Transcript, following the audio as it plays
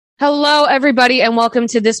Hello, everybody, and welcome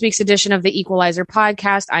to this week's edition of the Equalizer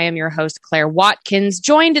podcast. I am your host, Claire Watkins,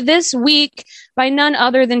 joined this week by none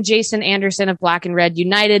other than Jason Anderson of Black and Red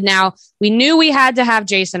United. Now, we knew we had to have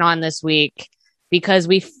Jason on this week because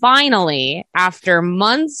we finally, after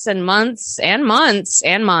months and months and months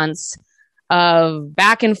and months of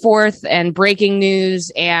back and forth and breaking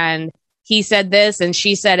news, and he said this and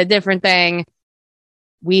she said a different thing,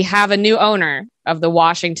 we have a new owner of the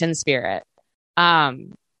Washington Spirit.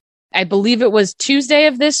 I believe it was Tuesday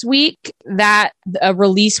of this week that a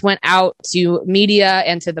release went out to media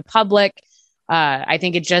and to the public. I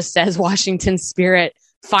think it just says Washington Spirit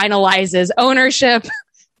finalizes ownership.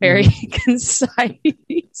 Very concise.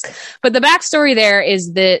 But the backstory there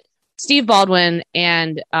is that Steve Baldwin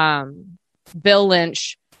and Bill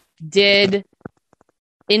Lynch did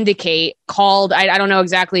indicate, I don't know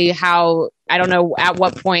exactly how, I don't know at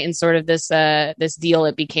what point in sort of this deal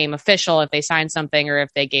it became official, if they signed something or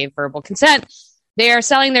if they gave verbal consent. They are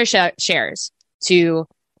selling their shares to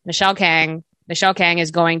Michelle Kang. Michelle Kang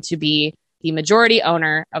is going to be the majority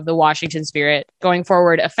owner of the Washington Spirit going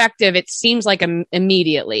forward, effective, it seems like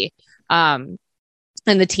immediately. And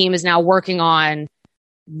the team is now working on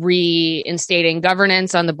reinstating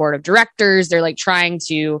governance on the board of directors. They're like trying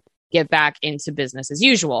to get back into business as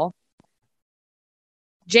usual.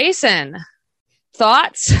 Jason,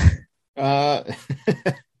 thoughts? Yeah,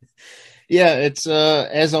 it's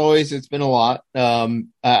as always, it's been a lot.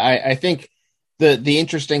 I think the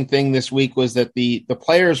interesting thing this week was that the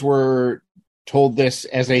players were told this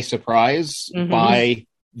as a surprise by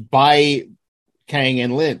Kang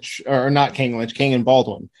and Lynch, or not Kang and Lynch, Kang and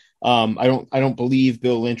Baldwin. I don't believe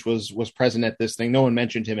Bill Lynch was present at this thing. No one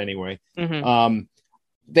mentioned him anyway.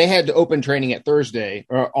 They had to open training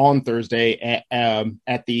on Thursday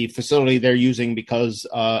at the facility they're using because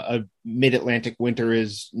a mid-Atlantic winter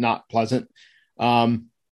is not pleasant.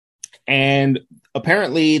 And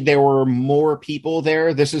apparently there were more people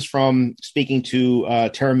there. This is from speaking to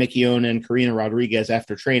Tara Micchione and Karina Rodriguez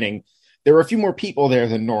after training. There were a few more people there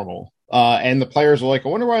than normal. And the players were like, I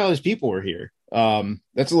wonder why all these people were here.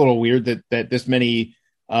 That's a little weird that this many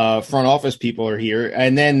front office people are here.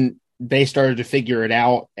 And then they started to figure it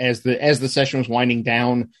out as the session was winding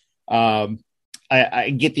down. I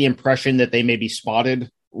get the impression that they maybe spotted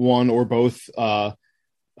one or both of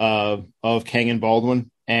Kang and Baldwin,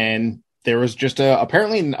 and there was just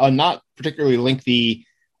apparently a not particularly lengthy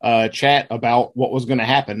chat about what was going to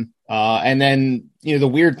happen. And then, the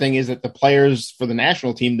weird thing is that the players for the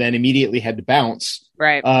national team then immediately had to bounce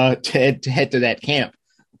to head to that camp,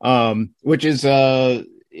 which is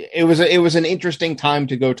it was an interesting time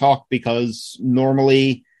to go talk, because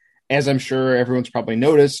normally, as I'm sure everyone's probably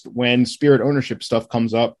noticed, when Spirit ownership stuff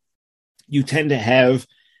comes up, you tend to have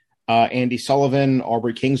Andy Sullivan,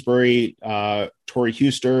 Aubrey Kingsbury, Tori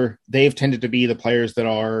Huster. They've tended to be the players that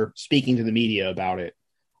are speaking to the media about it.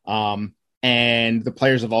 And the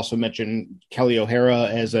players have also mentioned Kelly O'Hara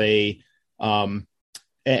as a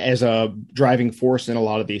driving force in a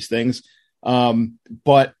lot of these things.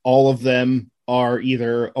 But all of them are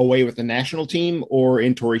either away with the national team or,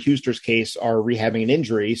 in Tori Huster's case, are rehabbing an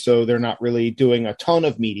injury. So they're not really doing a ton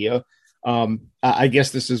of media. I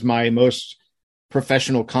guess this is my most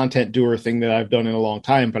professional content doer thing that I've done in a long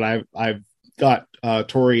time, but I've got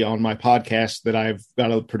Tori on my podcast that I've got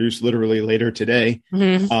to produce literally later today.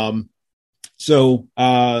 So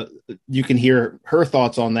you can hear her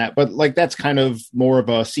thoughts on that, but that's kind of more of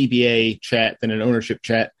a CBA chat than an ownership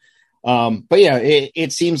chat. But yeah,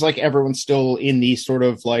 it seems like everyone's still in these sort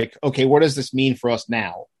of okay, what does this mean for us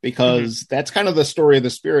now? Because that's kind of the story of the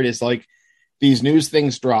Spirit, is these news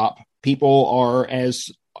things drop. People are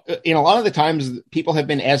a lot of the times people have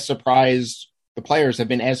been as surprised. The players have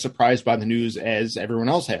been as surprised by the news as everyone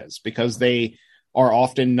else has, because they are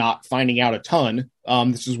often not finding out a ton.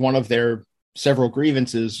 This is one of their several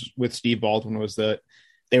grievances with Steve Baldwin, was that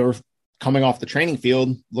they were coming off the training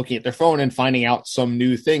field, looking at their phone and finding out some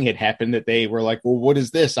new thing had happened that they were like, well, what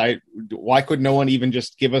is this? Why could no one even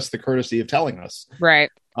just give us the courtesy of telling us?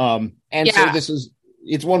 Right. So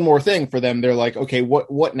it's one more thing for them. They're like, okay,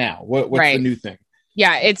 what now? What's the new thing?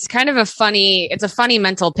 Yeah, it's kind of a funny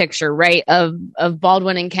mental picture, right? Of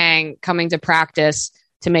Baldwin and Kang coming to practice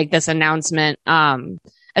to make this announcement.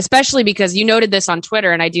 Especially because you noted this on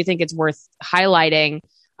Twitter, and I do think it's worth highlighting.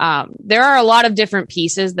 There are a lot of different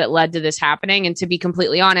pieces that led to this happening. And to be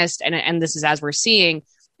completely honest, and this is as we're seeing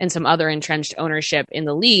in some other entrenched ownership in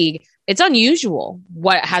the league, it's unusual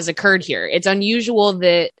what has occurred here. It's unusual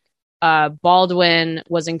that Baldwin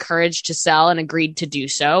was encouraged to sell and agreed to do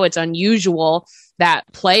so. It's unusual that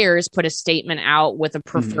players put a statement out with a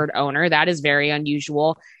preferred owner. That is very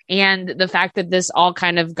unusual. And the fact that this all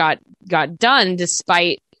kind of got done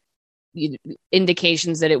despite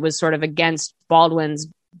indications that it was sort of against Baldwin's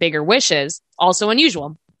bigger wishes, also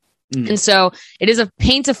unusual. And so it is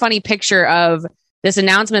paints a funny picture of this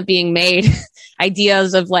announcement being made,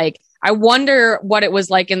 ideas of like, I wonder what it was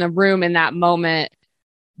like in the room in that moment.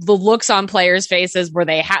 The looks on players' faces, were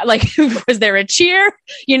they like, was there a cheer?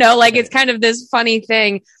 It's kind of this funny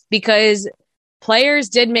thing because players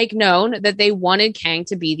did make known that they wanted Kang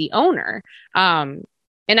to be the owner. And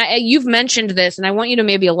you've mentioned this, and I want you to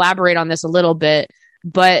maybe elaborate on this a little bit.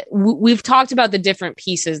 But we've talked about the different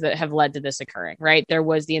pieces that have led to this occurring, right? There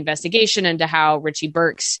was the investigation into how Richie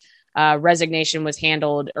Burke's resignation was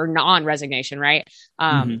handled, or non-resignation, right?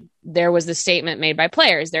 There was the statement made by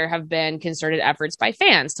players. There have been concerted efforts by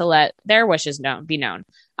fans to let their wishes be known.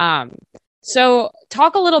 So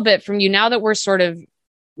talk a little bit from you now that we're sort of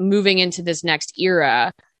moving into this next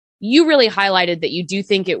era. You really highlighted that you do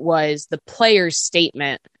think it was the players'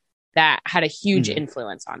 statement that had a huge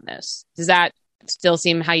influence on this. Does that still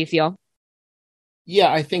seem how you feel?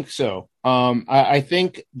 Yeah, I think so. I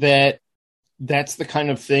think that's the kind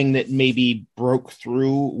of thing that maybe broke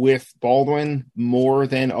through with Baldwin more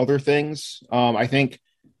than other things. I think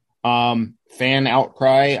fan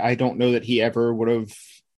outcry, I don't know that he ever would have,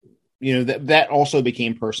 that also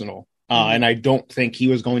became personal. And I don't think he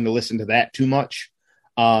was going to listen to that too much.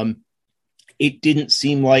 It didn't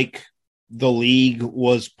seem like the league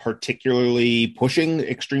was particularly pushing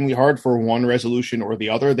extremely hard for one resolution or the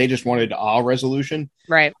other. They just wanted a resolution.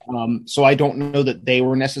 Right. So I don't know that they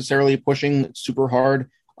were necessarily pushing super hard.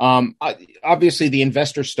 Obviously, the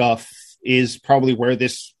investor stuff is probably where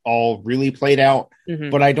this all really played out.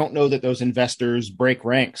 But I don't know that those investors break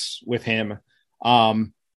ranks with him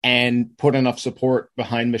and put enough support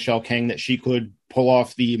behind Michelle Kang that she could pull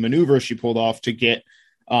off the maneuver she pulled off to get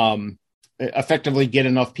effectively get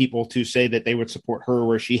enough people to say that they would support her,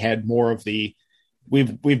 where she had more of the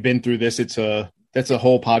we've been through this. That's a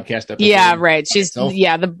whole podcast episode. Yeah, right. She's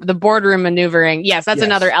the boardroom maneuvering. Yes, that's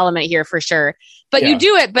another element here for sure. But you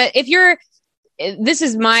do it. But if you're this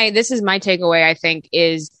is my takeaway, I think,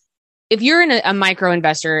 is if you're a micro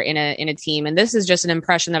investor in a team, and this is just an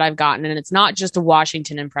impression that I've gotten, and it's not just a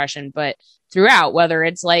Washington impression, but throughout, whether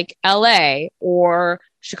it's like LA or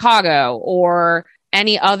Chicago or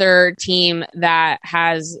any other team that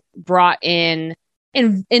has brought in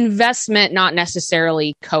investment, not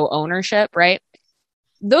necessarily co-ownership, right?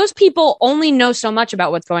 Those people only know so much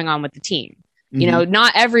about what's going on with the team.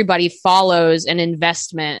 Not everybody follows an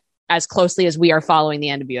investment as closely as we are following the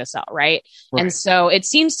NWSL, right? And so it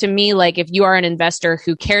seems to me like if you are an investor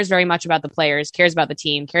who cares very much about the players, cares about the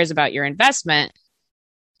team, cares about your investment,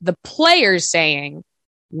 the players saying,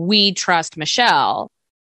 we trust Michelle,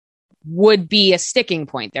 would be a sticking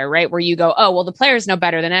point there, right? Where you go, oh, well, the players know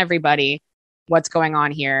better than everybody what's going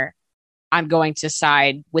on here. I'm going to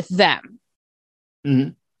side with them. I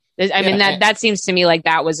mean, that seems to me like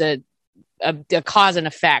that was a cause and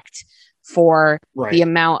effect for the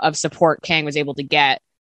amount of support Kang was able to get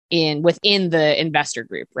within the investor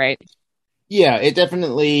group, right? Yeah, it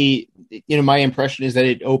definitely, my impression is that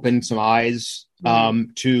it opened some eyes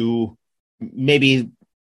to maybe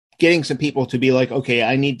getting some people to be like, okay,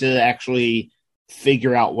 I need to actually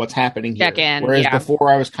figure out what's happening here. Check in, whereas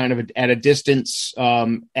before I was kind of at a distance,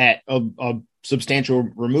 at a substantial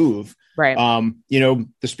remove. Right.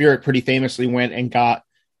 The Spirit pretty famously went and got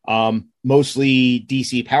mostly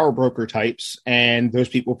DC power broker types, and those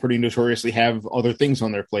people pretty notoriously have other things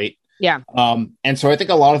on their plate. Yeah. And so I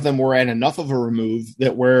think a lot of them were at enough of a remove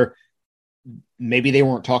that where maybe they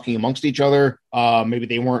weren't talking amongst each other. Maybe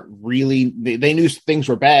they weren't really, they knew things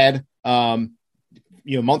were bad,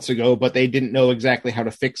 months ago, but they didn't know exactly how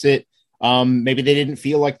to fix it. Maybe they didn't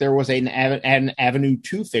feel like there was an avenue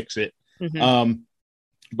to fix it.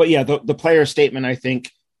 But yeah, the player statement, I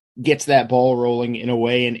think, gets that ball rolling in a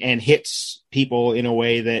way and hits people in a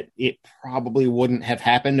way that it probably wouldn't have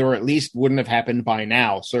happened, or at least wouldn't have happened by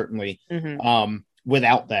now, certainly,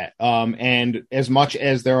 without that. And as much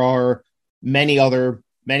as there are many other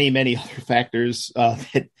factors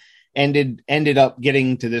that ended up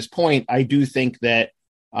getting to this point, I do think that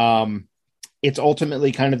it's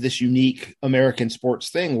ultimately kind of this unique American sports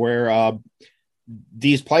thing where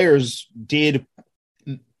these players did,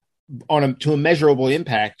 to a measurable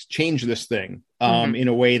impact, change this thing in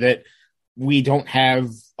a way that we don't have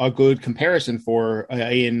a good comparison for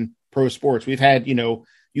in pro sports. We've had, you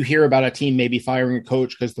hear about a team maybe firing a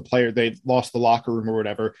coach because the player, they lost the locker room or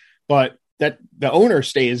whatever, but that the owner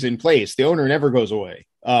stays in place. The owner never goes away.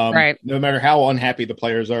 Right. No matter how unhappy the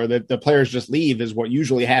players are, the players just leave is what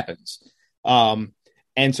usually happens.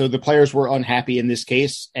 And so the players were unhappy in this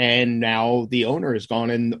case, and now the owner is gone,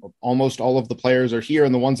 and almost all of the players are here,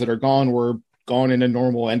 and the ones that are gone were gone in a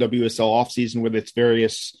normal NWSL offseason with its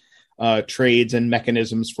various trades and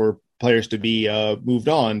mechanisms for players to be moved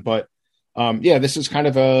on. But this is kind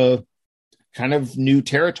of new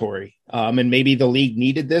territory. And maybe the league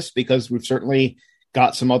needed this because we've certainly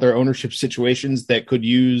got some other ownership situations that could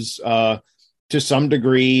use to some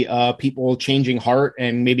degree, people changing heart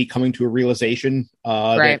and maybe coming to a realization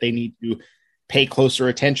that they need to pay closer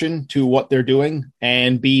attention to what they're doing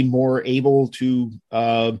and be more able to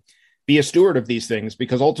be a steward of these things,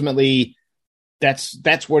 because ultimately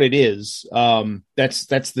that's what it is. That's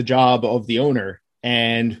the job of the owner.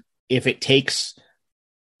 And if it takes,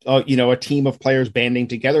 a team of players banding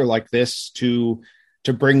together like this to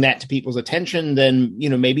bring that to people's attention, then,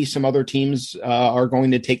 maybe some other teams are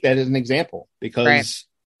going to take that as an example, because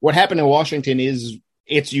what happened in Washington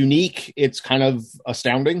it's unique. It's kind of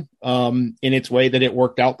astounding in its way that it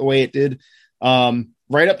worked out the way it did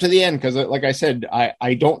right up to the end. Because like I said,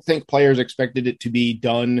 I don't think players expected it to be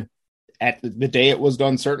done at the day it was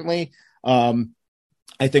done. Certainly.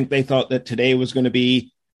 I think they thought that today was going to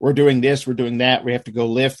be, we're doing this, we're doing that. We have to go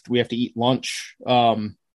lift. We have to eat lunch.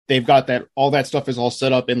 They've got that, all that stuff is all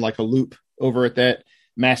set up in like a loop over at that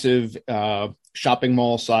massive shopping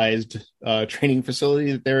mall sized training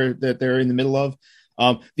facility that they're in the middle of.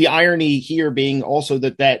 The irony here being also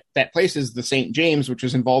that place is the St. James, which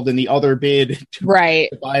is involved in the other bid to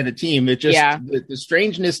buy the team. It just, the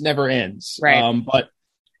strangeness never ends. Right. But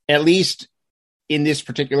at least in this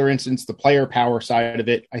particular instance, the player power side of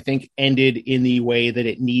it, I think, ended in the way that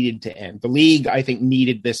it needed to end. The league, I think,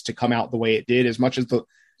 needed this to come out the way it did, as much as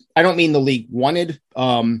I don't mean the league wanted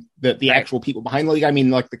the actual people behind the league. I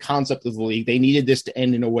mean, like the concept of the league. They needed this to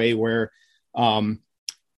end in a way where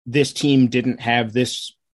this team didn't have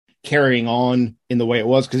this carrying on in the way it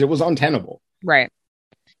was, because it was untenable. Right.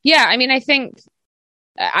 Yeah. I mean, I think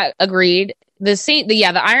I agreed.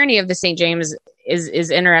 The irony of the St. James is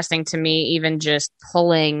interesting to me, even just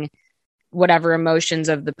pulling whatever emotions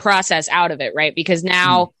of the process out of it. Right. Because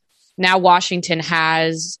now Washington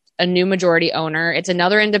has a new majority owner. It's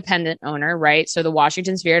another independent owner, right? So the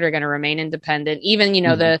Washington Spirit are going to remain independent. Even,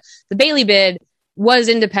 the Bailey bid was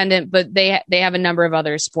independent, but they have a number of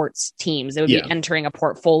other sports teams that would be entering a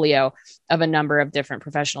portfolio of a number of different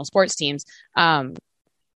professional sports teams.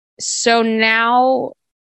 So now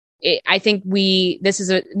I think this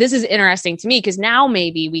is interesting to me, because now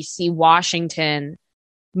maybe we see Washington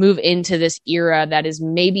move into this era that is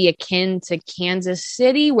maybe akin to Kansas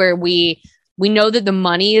City, where we know that the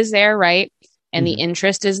money is there, right? And the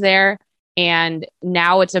interest is there. And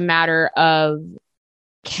now it's a matter of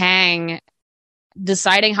Kang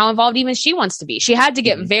deciding how involved even she wants to be. She had to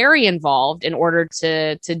get very involved in order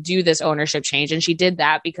to do this ownership change. And she did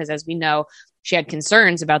that because, as we know, she had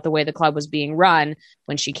concerns about the way the club was being run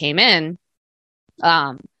when she came in.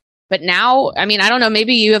 But now, I mean, I don't know,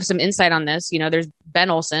 maybe you have some insight on this. There's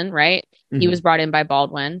Ben Olsen, right? He was brought in by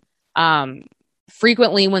Baldwin.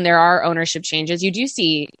 Frequently when there are ownership changes, you do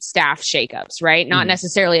see staff shakeups, right? Not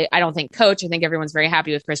necessarily, I don't think coach. I think everyone's very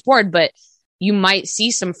happy with Chris Board, but you might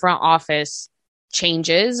see some front office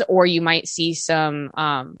changes, or you might see some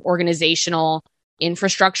organizational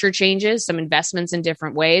infrastructure changes, some investments in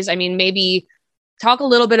different ways. I mean, maybe talk a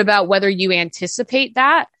little bit about whether you anticipate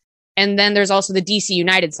that. And then there's also the DC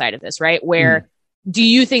United side of this, right? Where do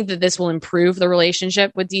you think that this will improve the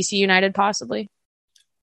relationship with DC United possibly?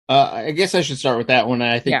 I guess I should start with that one.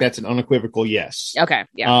 I think that's an unequivocal yes. Okay.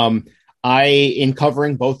 Yeah. In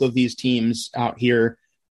covering both of these teams out here,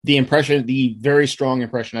 the very strong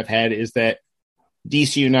impression I've had is that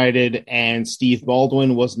DC United and Steve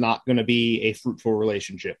Baldwin was not going to be a fruitful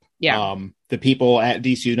relationship. Yeah. The people at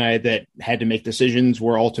DC United that had to make decisions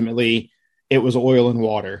were ultimately, it was oil and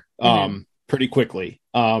water pretty quickly.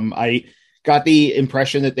 I got the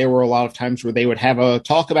impression that there were a lot of times where they would have a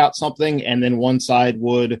talk about something, and then one side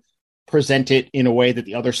would present it in a way that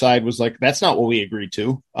the other side was like, that's not what we agreed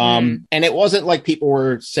to. And it wasn't like people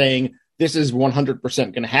were saying this is 100%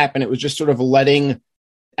 going to happen. It was just sort of letting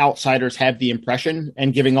outsiders have the impression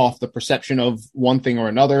and giving off the perception of one thing or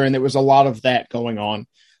another. And there was a lot of that going on.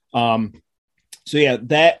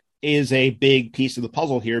 That is a big piece of the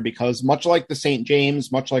puzzle here, because much like the St.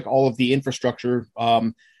 James, much like all of the infrastructure,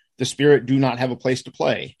 the Spirit do not have a place to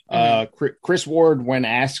play. Chris Ward, when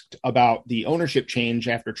asked about the ownership change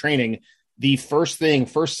after training, the first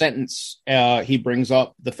sentence, he brings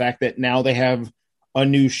up the fact that now they have a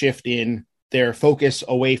new shift in their focus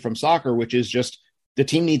away from soccer, which is just the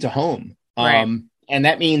team needs a home. Right. And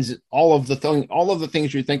that means all of the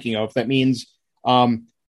things you're thinking of. That means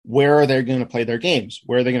where are they going to play their games?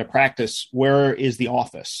 Where are they going to practice? Where is the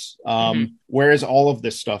office? Where is all of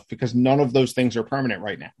this stuff? Because none of those things are permanent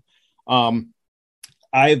right now.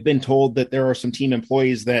 I've been told that there are some team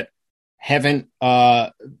employees that haven't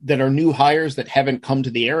that are new hires that haven't come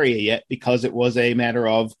to the area yet, because it was a matter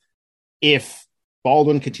of, if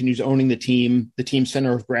Baldwin continues owning the team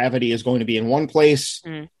center of gravity is going to be in one place.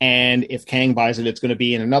 And if Kang buys it, it's going to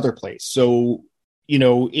be in another place. So, you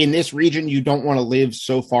know, in this region, you don't want to live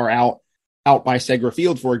so far out by Segra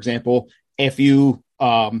Field, for example. If you,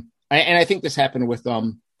 and I think this happened with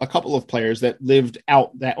a couple of players that lived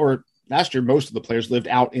out that, or last year, most of the players lived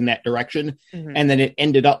out in that direction. And then it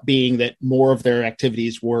ended up being that more of their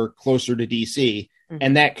activities were closer to DC.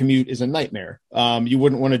 And that commute is a nightmare. You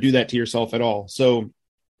wouldn't want to do that to yourself at all. So,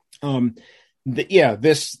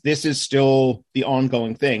 this is still the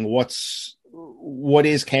ongoing thing. What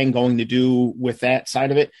is Kang going to do with that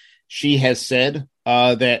side of it? She has said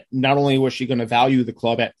that not only was she going to value the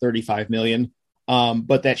club at $35 million,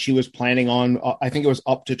 but that she was planning on, I think it was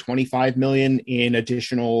up to $25 million in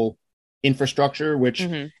additional infrastructure, which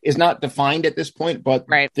is not defined at this point, but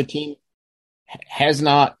the team has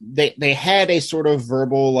not, they had a sort of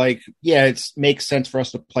verbal, like, yeah, it makes sense for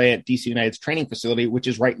us to play at DC United's training facility, which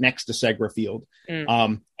is right next to Segra Field,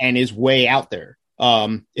 and is way out there.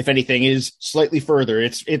 If anything, is slightly further.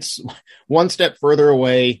 It's one step further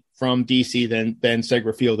away from DC than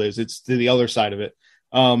Segra Field is. It's to the other side of it.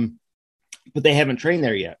 But they haven't trained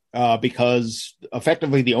there yet, because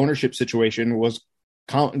effectively the ownership situation was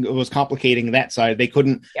complicating that side. They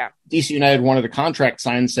couldn't, DC United wanted a contract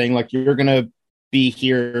signed saying, like, you're going to be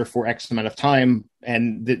here for X amount of time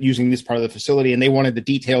and using this part of the facility. And they wanted the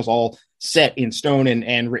details all set in stone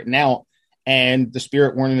and written out. And the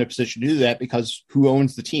Spirit weren't in a position to do that, because who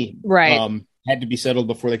owns the team? Had to be settled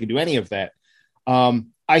before they could do any of that.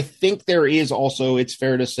 I think there is also, it's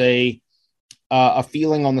fair to say, a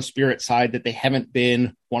feeling on the Spirit side that they haven't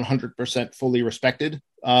been 100% fully respected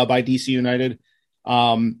by DC United.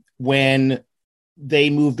 When they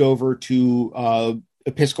moved over to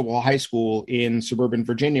Episcopal High School in suburban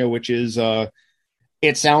Virginia, which is,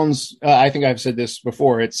 it sounds, I think I've said this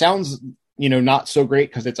before, it sounds, not so great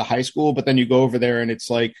because it's a high school, but then you go over there and it's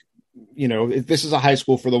like, this is a high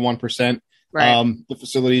school for the 1%. The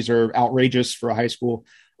facilities are outrageous for a high school.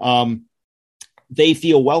 They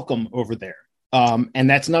feel welcome over there. And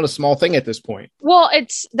that's not a small thing at this point. Well,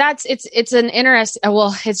 it's an interest.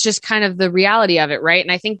 Well, it's just kind of the reality of it. Right.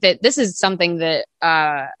 And I think that this is something that,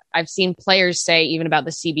 I've seen players say even about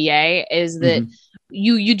the CBA is that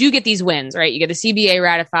you do get these wins, right? You get the CBA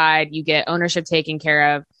ratified, you get ownership taken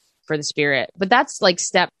care of for the Spirit, but that's like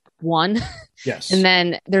step one. Yes. And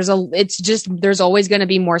then there's always going to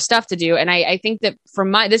be more stuff to do. And I think that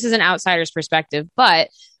this is an outsider's perspective, but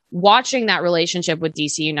watching that relationship with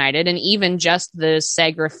DC United and even just the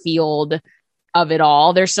Segra Field of it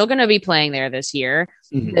all, they're still going to be playing there this year.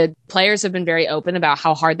 The players have been very open about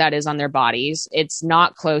how hard that is on their bodies. It's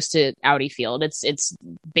not close to Audi Field. It's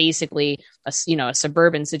basically a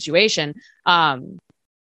suburban situation.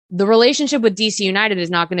 The relationship with DC United is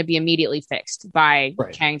not going to be immediately fixed by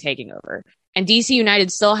Kang taking over. And DC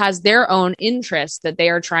United still has their own interests that they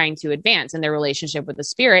are trying to advance in their relationship with the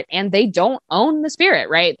Spirit, and they don't own the Spirit,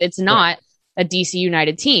 right? It's not a DC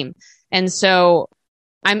United team. And so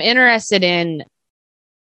I'm interested in,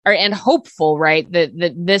 and hopeful, right,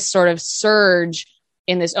 that this sort of surge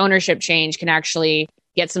in this ownership change can actually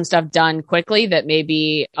get some stuff done quickly that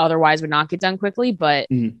maybe otherwise would not get done quickly. But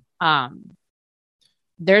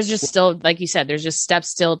there's just still, like you said, there's just steps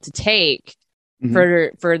still to take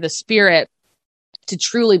for the Spirit to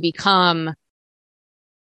truly become,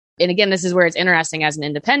 and again, this is where it's interesting as an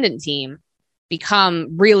independent team,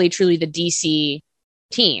 become really, truly the DC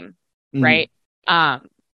team, right?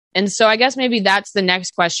 And so I guess maybe that's the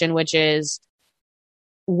next question, which is,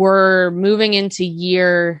 we're moving into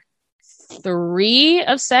year 3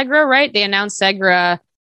 of Segra, right? They announced Segra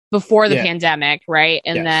before the pandemic, right?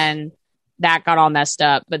 And then that got all messed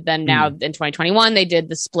up. But then now in 2021, they did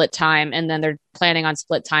the split time, and then they're planning on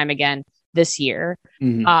split time again this year.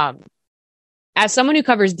 As someone who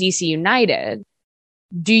covers DC United,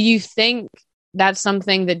 do you think that's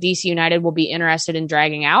something that DC United will be interested in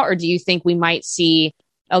dragging out? Or do you think we might see,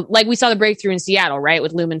 like we saw the breakthrough in Seattle, right?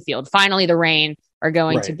 With Lumen Field, finally the Reign are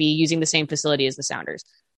going to be using the same facility as the Sounders.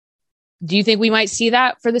 Do you think we might see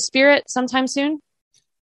that for the Spirit sometime soon?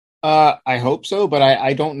 I hope so, but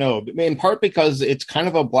I don't know. In part because it's kind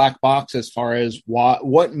of a black box as far as what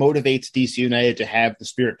motivates DC United to have the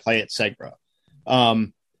Spirit play at Segra.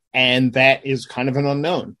 And that is kind of an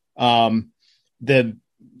unknown. The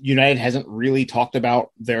United hasn't really talked about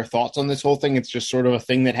their thoughts on this whole thing. It's just sort of a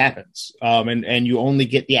thing that happens. And you only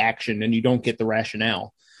get the action and you don't get the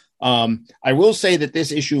rationale. I will say that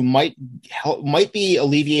this issue might be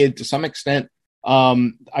alleviated to some extent.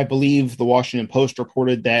 I believe the Washington Post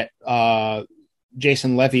reported that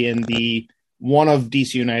Jason Levien, one of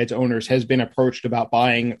DC United's owners, has been approached about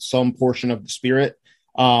buying some portion of the Spirit,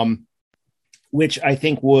 which I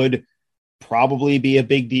think would probably be a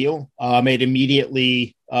big deal. It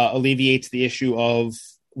immediately alleviates the issue of,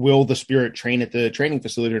 will the Spirit train at the training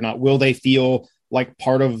facility or not? Will they feel like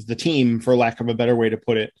part of the team, for lack of a better way to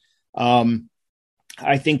put it?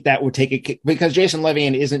 I think that would take a, because Jason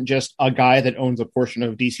Levien isn't just a guy that owns a portion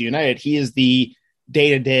of DC United. He is the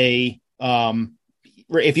day-to-day,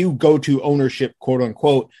 if you go to ownership, quote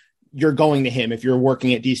unquote, you're going to him. If you're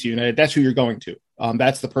working at DC United, that's who you're going to.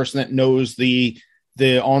 That's the person that knows the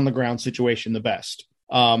on the ground situation the best.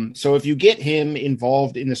 So if you get him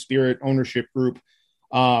involved in the Spirit ownership group,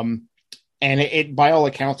 and it by all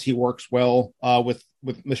accounts, he works well with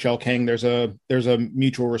Michelle Kang. There's a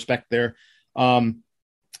mutual respect there.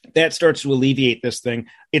 That starts to alleviate this thing.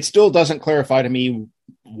 It still doesn't clarify to me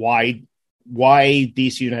why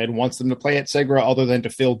DC United wants them to play at Segra other than to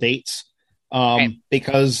fill dates. Right.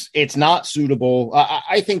 Because it's not suitable.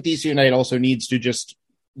 I think DC United also needs to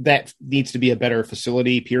be a better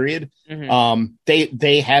facility, period. Mm-hmm.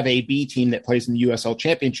 They have a B team that plays in the USL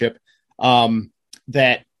Championship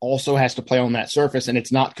that also has to play on that surface, and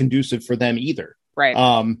it's not conducive for them either.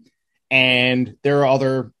 Right. And there are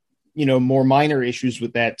other, more minor issues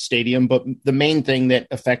with that stadium, but the main thing that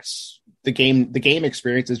affects the game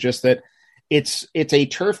experience is just that it's a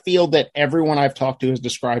turf field that everyone I've talked to has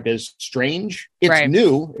described as strange. It's right.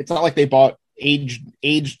 New. It's not like they bought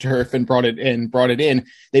aged turf and brought it in.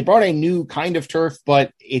 They brought a new kind of turf,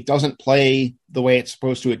 but it doesn't play the way it's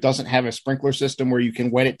supposed to. It doesn't have a sprinkler system where you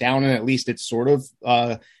can wet it down, and at least it sort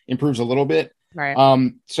of improves a little bit.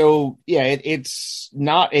 Right. So yeah, it's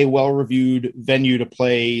not a well-reviewed venue to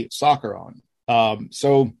play soccer on.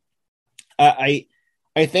 So I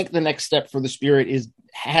think the next step for the Spirit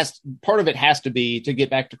part of it has to be, to get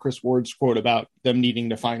back to Chris Ward's quote about them needing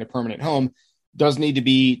to find a permanent home, does need to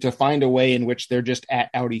be to find a way in which they're just at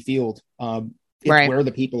Audi Field. It's right. Where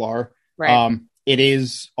the people are. Right. It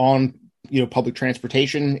is on, public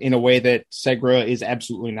transportation in a way that Segra is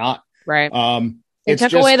absolutely not. Right. They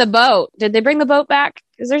took away the boat. Did they bring the boat back?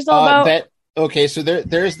 Is there still a boat? Okay, so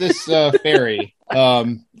there's this ferry.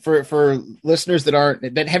 For listeners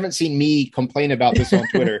that haven't seen me complain about this on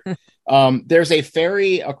Twitter, there's a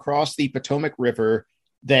ferry across the Potomac River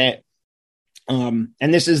that, and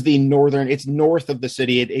this is it's north of the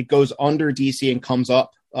city. It goes under DC and comes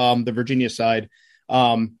up the Virginia side,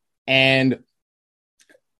 and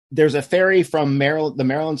there's a ferry from the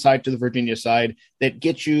Maryland side to the Virginia side that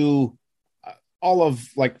gets you all of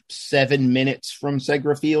like 7 minutes from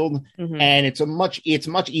Segra Field. Mm-hmm. And it's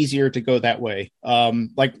much easier to go that way.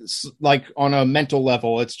 Like on a mental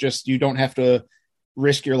level, it's just, you don't have to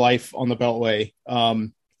risk your life on the Beltway.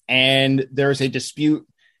 And there's a dispute.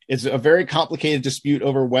 It's a very complicated dispute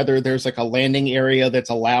over whether there's like a landing area that's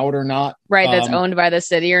allowed or not. Right. That's owned by the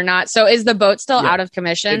city or not. So is the boat still out of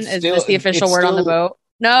commission? Is this the official word on the boat?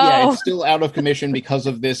 No. Yeah, it's still out of commission because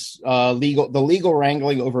of this legal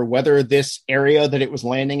wrangling over whether this area that it was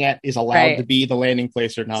landing at is allowed to be the landing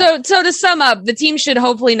place or not. So to sum up, the team should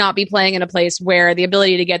hopefully not be playing in a place where the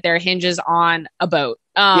ability to get there hinges on a boat.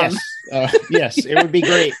 Yes, it would be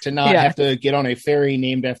great to not have to get on a ferry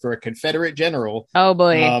named after a Confederate general. Oh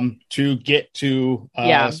boy, to get to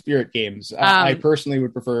Spirit games. I personally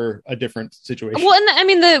would prefer a different situation. Well, and I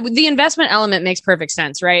mean the investment element makes perfect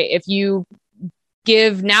sense, right? If you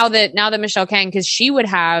give now that Michelle Kang, because she would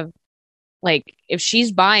have, like, if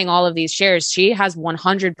she's buying all of these shares, she has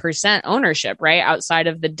 100% ownership, right? Outside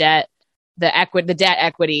of the debt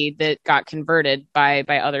equity that got converted by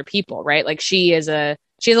other people, right? Like she has a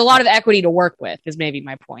lot of equity to work with, is maybe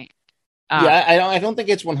my point. I don't think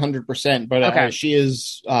it's 100%, but she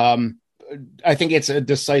is. I think it's a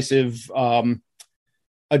decisive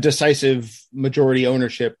majority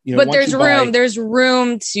ownership. But there's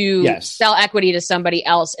room to sell equity to somebody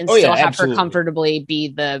else and still have her comfortably be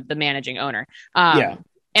the managing owner.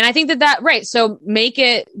 And I think that right. So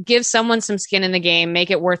give someone some skin in the game, make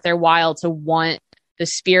it worth their while to want the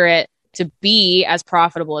Spirit to be as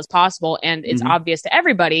profitable as possible. And it's obvious to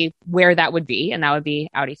everybody where that would be, and that would be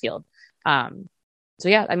Audi Field. So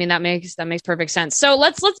yeah, I mean, that makes perfect sense. So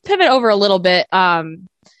let's pivot over a little bit to.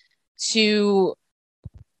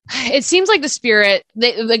 It seems like the Spirit,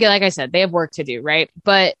 like I said, they have work to do, right?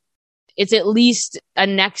 But it's at least a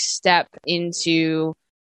next step into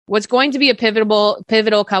what's going to be a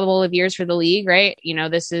pivotal couple of years for the league, right? You know,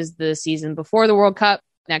 this is the season before the World Cup.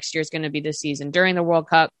 Next year is going to be the season during the World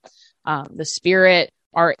Cup. The Spirit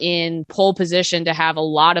are in pole position to have a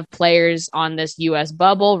lot of players on this U.S.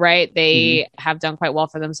 bubble, right? They have done quite well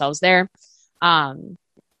for themselves there.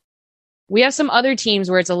 We have some other teams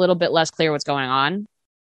where it's a little bit less clear what's going on.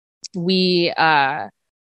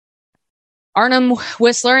 Arnim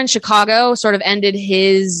Whistler in Chicago sort of ended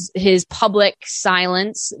his public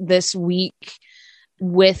silence this week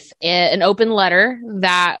with an open letter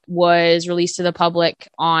that was released to the public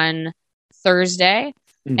on Thursday.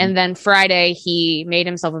 And then Friday, he made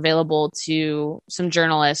himself available to some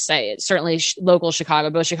journalists, certainly local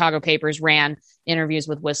Chicago. Both Chicago papers ran interviews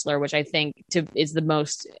with Whistler, which I think is the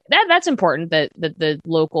most that's important that the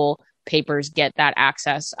local papers get that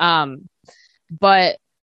access. But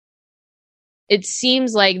it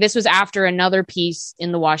seems like this was after another piece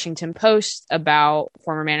in the Washington Post about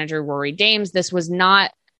former manager Rory Dames. This was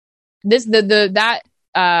not that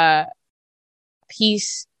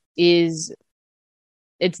piece is.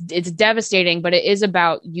 It's devastating, but it is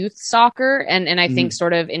about youth soccer. And I think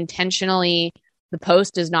sort of intentionally, the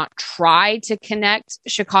Post does not try to connect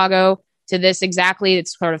Chicago to this exactly.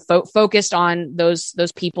 It's sort of focused on those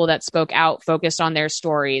people that spoke out, focused on their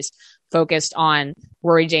stories, focused on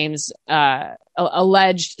Rory Dames'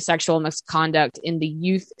 alleged sexual misconduct in the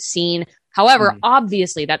youth scene. However,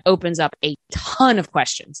 obviously that opens up a ton of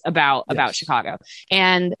questions about Chicago.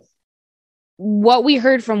 And what we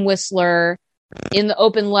heard from Whistler in the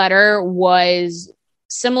open letter was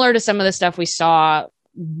similar to some of the stuff we saw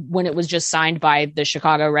when it was just signed by the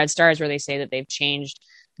Chicago Red Stars, where they say that they've changed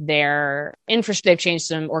their they've changed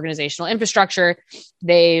some organizational infrastructure.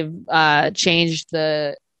 They've changed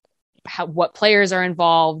what players are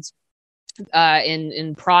involved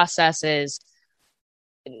in processes.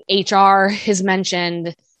 HR is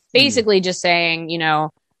mentioned, basically just saying, you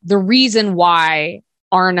know, the reason why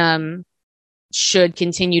Arnim should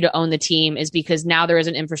continue to own the team is because now there is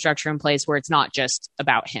an infrastructure in place where it's not just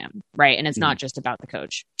about him, right? And it's not just about the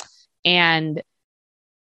coach. And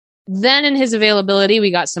then in his availability, we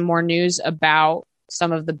got some more news about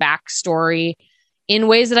some of the backstory in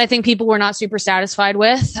ways that I think people were not super satisfied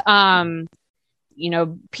with. You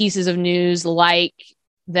know, pieces of news like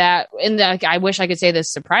that, and I wish I could say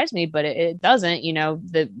this surprised me, but it doesn't. You know,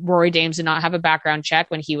 that Rory Dames did not have a background check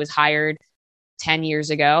when he was hired 10 years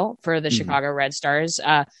ago for the Chicago Red Stars.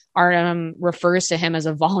 Arnim refers to him as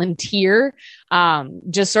a volunteer,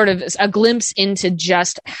 just sort of a glimpse into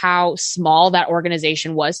just how small that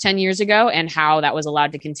organization was 10 years ago and how that was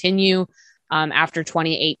allowed to continue. After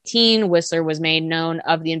 2018, Whistler was made known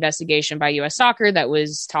of the investigation by U.S. Soccer that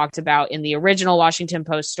was talked about in the original Washington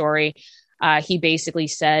Post story. He basically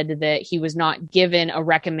said that he was not given a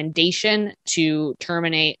recommendation to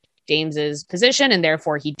terminate Dames's position, and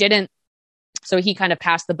therefore he didn't. So he kind of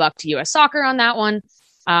passed the buck to U.S. Soccer on that one.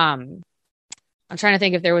 I'm trying to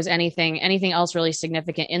think if there was anything else really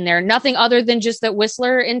significant in there. Nothing other than just that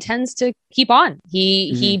Whistler intends to keep on.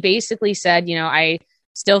 He basically said, you know, I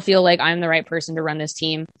still feel like I'm the right person to run this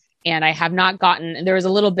team. And I have not gotten, and there was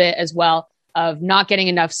a little bit as well of not getting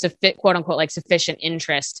enough quote unquote, like sufficient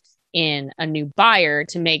interest in a new buyer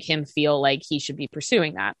to make him feel like he should be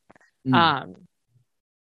pursuing that.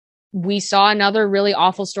 We saw another really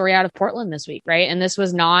awful story out of Portland this week, right? And this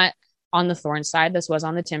was not on the Thorns side. This was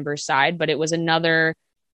on the Timbers side, but it was another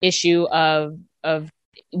issue of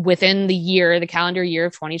within the calendar year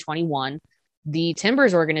of 2021, the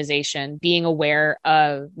Timbers organization being aware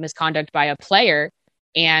of misconduct by a player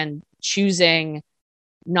and choosing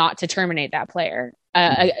not to terminate that player.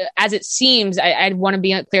 As it seems, I want to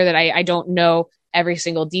be clear that I don't know every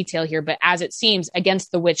single detail here, but as it seems,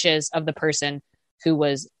 against the wishes of the person who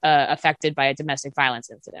was affected by a domestic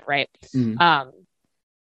violence incident, right?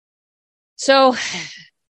 So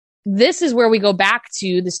this is where we go back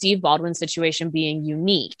to the Steve Baldwin situation being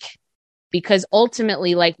unique, because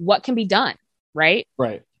ultimately, like, what can be done, right?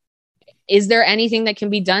 Right. Is there anything that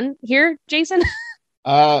can be done here, Jason?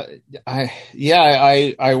 I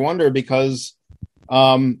wonder, because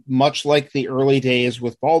much like the early days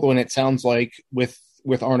with Baldwin, it sounds like with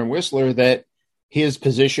Arnim Whistler that his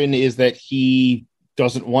position is that he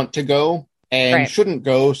doesn't want to go and shouldn't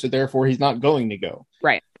go, so therefore he's not going to go.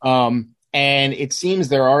 Right. And it seems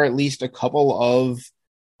there are at least a couple of,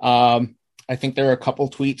 I think there are a couple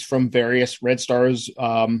tweets from various Red Stars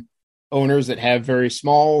owners that have very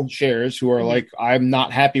small shares who are like, I'm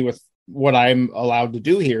not happy with what I'm allowed to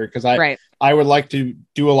do here because I would like to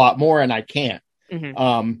do a lot more and I can't.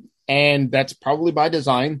 And that's probably by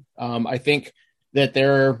design. I think that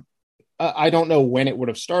I don't know when it would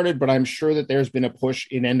have started, but I'm sure that there's been a push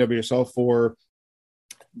in NWSL for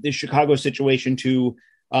the Chicago situation to,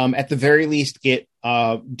 at the very least, get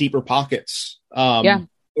deeper pockets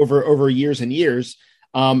over years and years.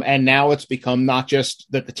 And now it's become not just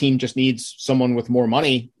that the team just needs someone with more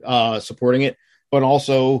money supporting it, but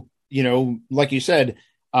also, like you said,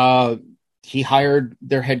 he hired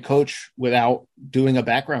their head coach without doing a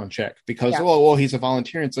background check because, he's a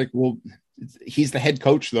volunteer. It's like, well, he's the head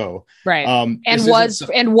coach though. Right. And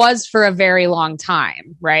was for a very long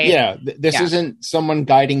time. Right. Yeah. This isn't someone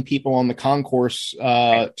guiding people on the concourse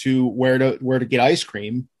to where to get ice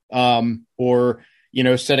cream or,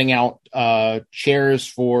 setting out chairs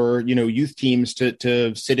for, youth teams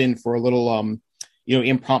to sit in for a little,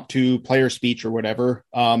 impromptu player speech or whatever,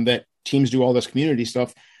 that teams do all this community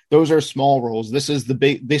stuff. Those are small roles. This is the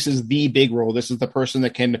big role. This is the person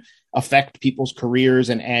that can affect people's careers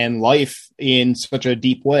and life in such a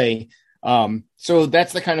deep way. So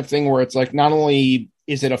that's the kind of thing where it's like, not only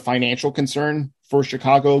is it a financial concern for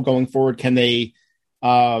Chicago going forward, can they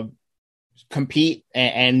compete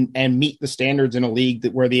and meet the standards in a league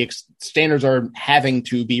where the standards are having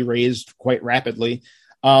to be raised quite rapidly.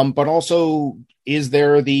 But also, is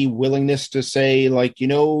there the willingness to say, like,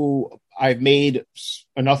 I've made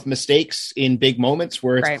enough mistakes in big moments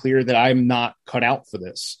where it's clear that I'm not cut out for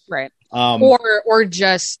this. Right. Or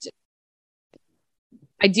just,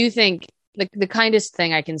 I do think the kindest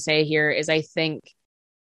thing I can say here is I think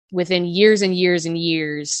within years and years and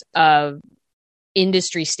years of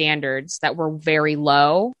industry standards that were very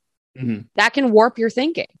low, that can warp your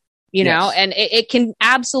thinking, know, and it can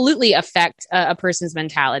absolutely affect a person's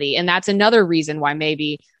mentality. And that's another reason why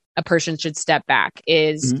maybe a person should step back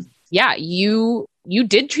is, you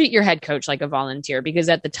did treat your head coach like a volunteer because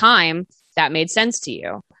at the time that made sense to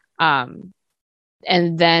you.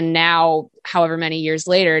 And then now, however many years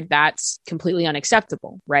later, that's completely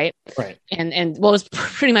unacceptable. Right. Right. And well, it was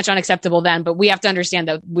pretty much unacceptable then, but we have to understand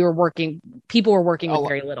that people were working with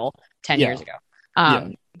very little 10 years ago.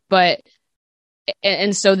 But,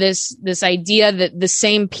 and so this idea that the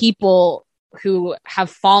same people who have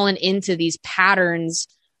fallen into these patterns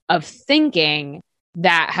of thinking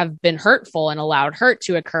that have been hurtful and allowed hurt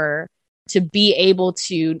to occur to be able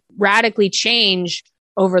to radically change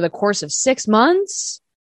over the course of 6 months,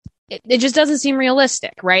 it just doesn't seem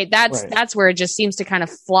realistic, right? That's where it just seems to kind of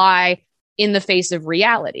fly in the face of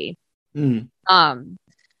reality. And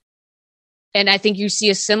I think you see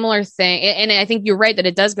a similar thing, and I think you're right that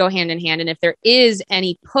it does go hand in hand. And if there is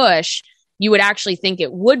any push, you would actually think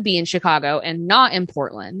it would be in Chicago and not in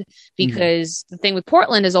Portland, because the thing with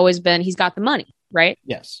Portland has always been he's got the money, right?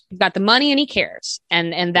 Yes. He's got the money and he cares.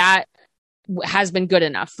 And that has been good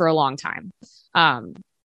enough for a long time.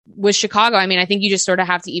 With Chicago, I mean, I think you just sort of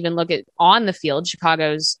have to even look at on the field,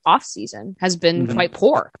 Chicago's off season has been quite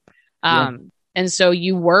poor. And so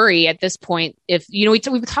you worry at this point if, we've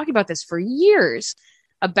been talking about this for years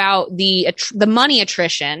about the money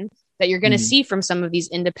attrition that you're going to see from some of these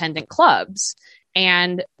independent clubs.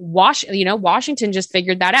 And Washington just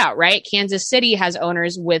figured that out, right? Kansas City has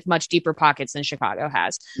owners with much deeper pockets than Chicago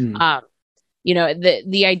has.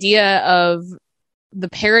 The idea of the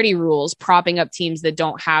parity rules propping up teams that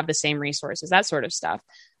don't have the same resources, that sort of stuff.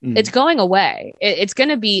 It's going away. It's going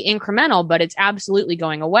to be incremental, but it's absolutely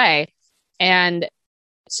going away. And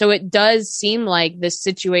so it does seem like this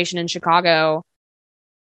situation in Chicago,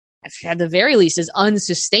 at the very least, is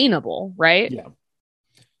unsustainable, right? Yeah.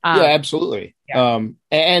 Absolutely. Yeah.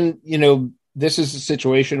 And this is a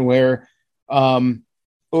situation where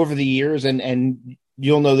over the years, and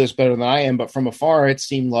you'll know this better than I am, but from afar, it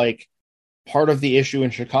seemed like part of the issue in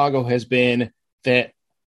Chicago has been that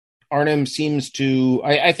Arnim seems to,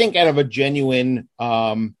 I think out of a genuine,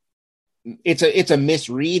 it's a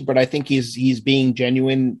misread, but I think he's being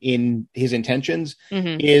genuine in his intentions,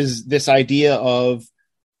 is this idea of,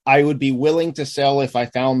 I would be willing to sell if I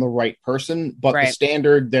found the right person, but the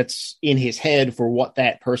standard that's in his head for what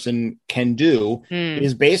that person can do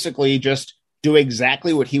is basically just do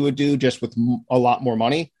exactly what he would do, just with a lot more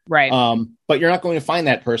money. Right. But you're not going to find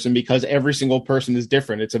that person because every single person is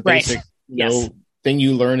different. It's a basic thing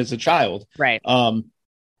you learn as a child. Right.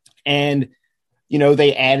 And,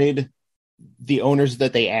 they added the owners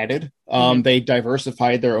that they added. They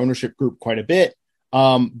diversified their ownership group quite a bit.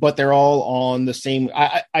 But they're all on the same.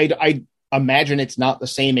 I imagine it's not the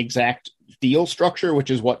same exact deal structure, which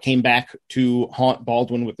is what came back to haunt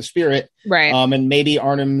Baldwin with the Spirit. Right. And maybe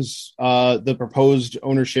Arnim's the proposed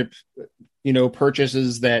ownership,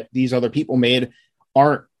 purchases that these other people made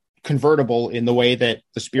aren't convertible in the way that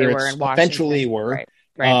the Spirits eventually were.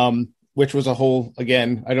 Right. which was a whole,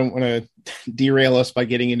 again, I don't want to derail us by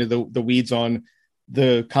getting into the weeds on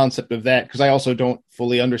the concept of that, because I also don't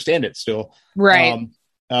fully understand it still. Right.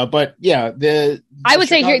 But yeah, I would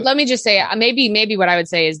say here, let me just say, maybe what I would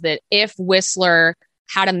say is that if Whistler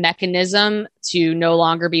had a mechanism to no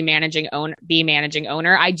longer be managing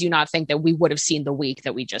owner, I do not think that we would have seen the week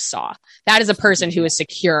that we just saw. That is a person who is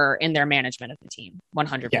secure in their management of the team.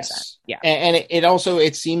 100%. Yes. Yeah. And it also,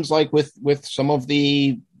 it seems like with some of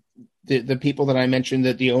the people that I mentioned,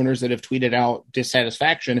 that the owners that have tweeted out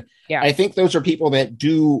dissatisfaction, I think those are people that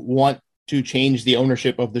do want to change the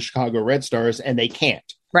ownership of the Chicago Red Stars, and they can't.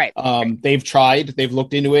 Right. They've tried, they've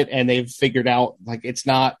looked into it, and they've figured out like it's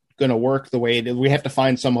not going to work the way we have to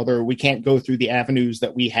find we can't go through the avenues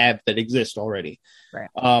that we have that exist already. Right.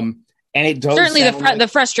 And it does certainly the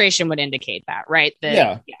frustration would indicate that, right?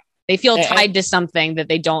 They feel tied to something that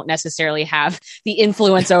they don't necessarily have the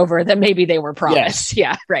influence over that maybe they were promised.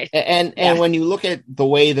 Yeah. Right. And when you look at the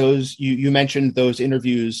way those, you mentioned those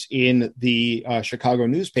interviews in the Chicago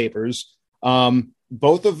newspapers,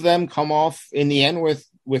 both of them come off in the end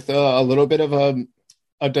with a little bit of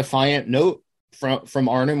a defiant note from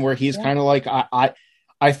Arnim, where he's kind of like,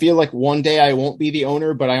 I feel like one day I won't be the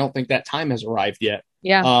owner, but I don't think that time has arrived yet.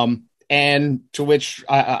 Yeah. And to which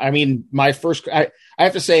I mean, I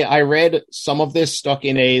have to say, I read some of this stuck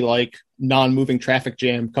in a like non-moving traffic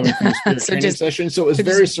jam coming from the Spirit training session. So it was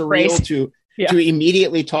very surreal to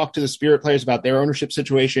immediately talk to the Spirit players about their ownership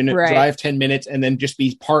situation, drive 10 minutes, and then just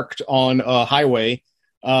be parked on a highway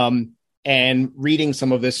and reading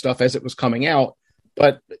some of this stuff as it was coming out.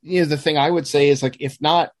 But the thing I would say is, like, if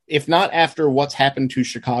not after what's happened to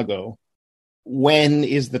Chicago, when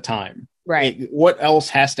is the time? Right. What else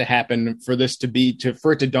has to happen for this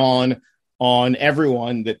for it to dawn on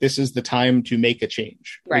everyone that this is the time to make a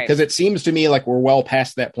change? Right. Because it seems to me like we're well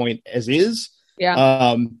past that point as is.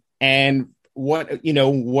 Yeah. And what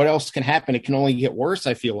else can happen? It can only get worse,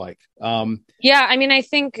 I feel like. Yeah. I mean, I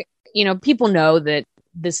think, people know that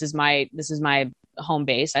this is my home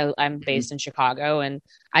base. I'm based in Chicago, and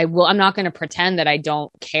I'm not going to pretend that I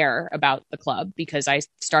don't care about the club, because I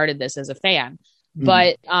started this as a fan.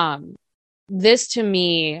 But this to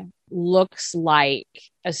me looks like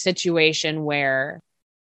a situation where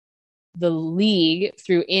the league,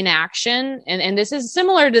 through inaction, and this is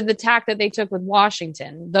similar to the tack that they took with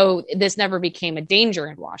Washington, though this never became a danger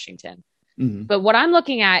in Washington. But what I'm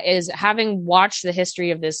looking at is, having watched the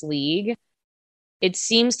history of this league, it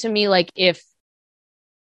seems to me like if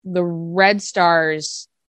the Red Stars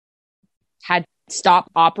had stopped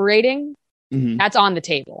operating, that's on the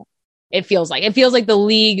table. It feels like the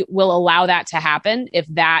league will allow that to happen if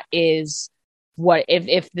that is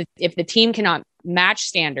if the team cannot match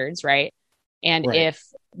standards, right? And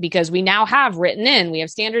because we now have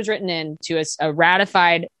standards written in to a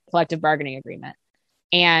ratified collective bargaining agreement.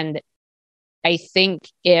 And I think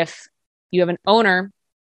if you have an owner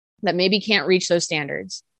that maybe can't reach those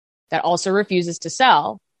standards, that also refuses to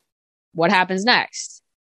sell, what happens next?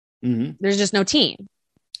 There's just no team.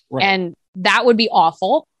 Right. And that would be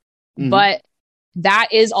awful. But that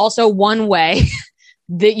is also one way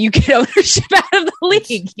that you get ownership out of the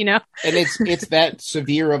league, And it's that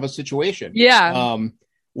severe of a situation. Yeah.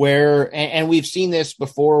 Where, and we've seen this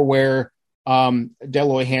before, where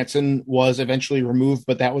Deloy Hansen was eventually removed,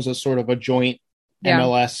 but that was a sort of a joint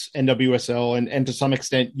MLS, NWSL, and to some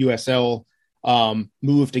extent USL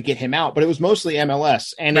move to get him out. But it was mostly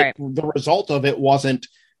MLS. And the result of it wasn't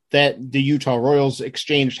that the Utah Royals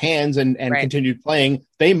exchanged hands and continued playing.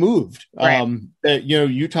 They moved.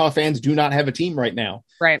 Utah fans do not have a team right now.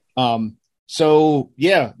 Right. So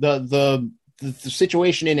yeah, the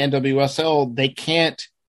situation in NWSL, they can't.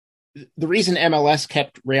 The reason MLS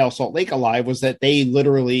kept Real Salt Lake alive was that they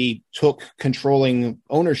literally took controlling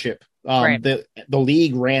ownership. The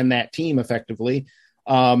league ran that team effectively.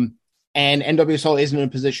 And NWSL isn't in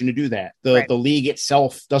a position to do that. The league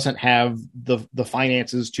itself doesn't have the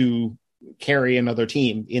finances to carry another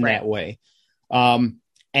team in that way.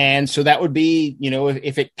 And so that would be,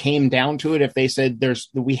 if it came down to it, if they said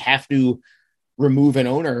we have to remove an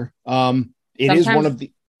owner, it's one of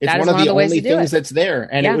the only things that's there.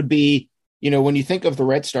 And it would be, when you think of the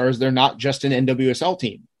Red Stars, they're not just an NWSL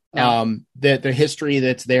team. No. The history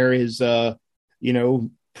that's there is,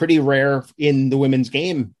 pretty rare in the women's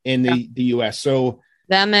game in the U.S. So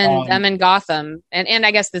them and Gotham and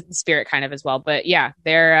I guess the Spirit kind of as well. But yeah,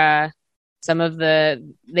 they're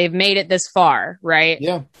they've made it this far, right?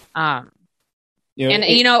 Yeah.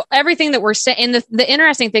 Everything that we're saying. The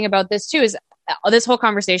interesting thing about this too is this whole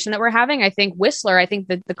conversation that we're having. I think Whistler. I think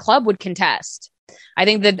that the club would contest. I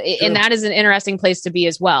think that, and that is an interesting place to be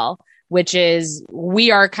as well. Which is,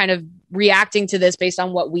 we are kind of reacting to this based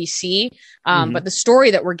on what we see. But the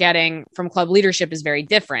story that we're getting from club leadership is very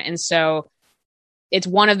different. And so it's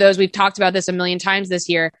one of those, we've talked about this a million times this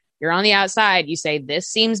year. You're on the outside. You say, this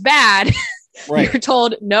seems bad. Right. You're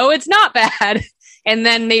told, no, it's not bad. And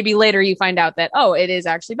then maybe later you find out that, oh, it is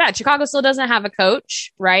actually bad. Chicago still doesn't have a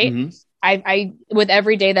coach, right? Mm-hmm. I with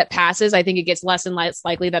every day that passes, I think it gets less and less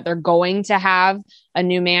likely that they're going to have a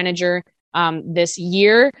new manager this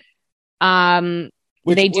year.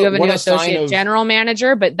 They do have a new associate general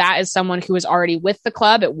manager, but that is someone who was already with the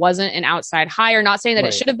club. It wasn't an outside hire. Not saying that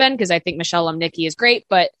it should have been, because I think Michelle Lumnicki is great,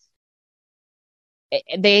 but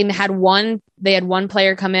they had one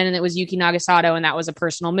player come in, and it was Yuki Nagasato, and that was a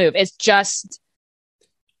personal move.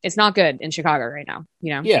 It's not good in Chicago right now,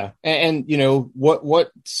 you know? Yeah. And you know, what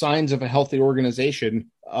signs of a healthy organization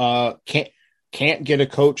can't get a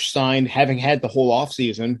coach signed, having had the whole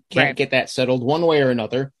offseason, can't get that settled one way or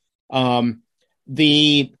another.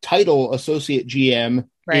 The title associate GM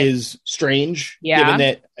is strange, given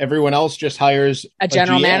that everyone else just hires a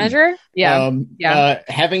general manager.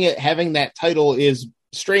 Having that title is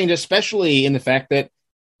strange, especially in the fact that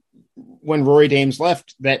when Rory Dames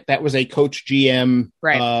left, that was a coach GM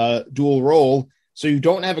dual role. So you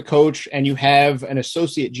don't have a coach and you have an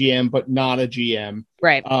associate GM, but not a GM.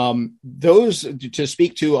 Right. Those, to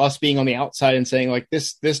speak to us being on the outside and saying like,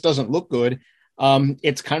 this doesn't look good.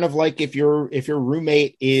 It's kind of like if your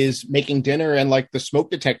roommate is making dinner and like the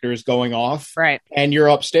smoke detector is going off, right, and you're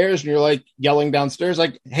upstairs and you're like yelling downstairs,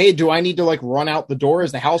 like, hey, do I need to like run out the door?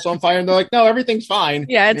 Is the house on fire? And they're like, no, everything's fine.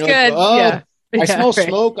 Yeah, it's good. Like, I smell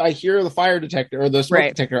smoke. I hear the fire detector or the smoke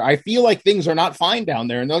detector. I feel like things are not fine down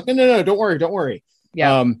there. And they're like, no, don't worry.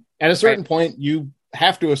 Yeah. At a certain point, you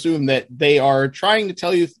have to assume that they are trying to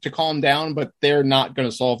tell you to calm down, but they're not going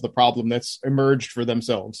to solve the problem that's emerged for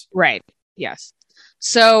themselves. Right. Yes.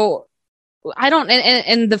 So I don't,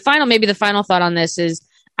 and the final thought on this is,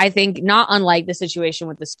 I think not unlike the situation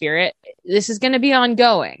with the Spirit, this is going to be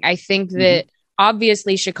ongoing. I think that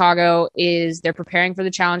obviously Chicago they're preparing for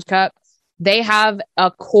the Challenge Cup. They have a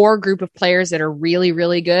core group of players that are really,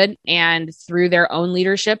 really good, and through their own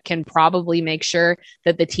leadership can probably make sure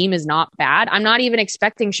that the team is not bad. I'm not even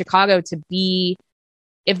expecting Chicago to be,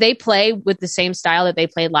 if they play with the same style that they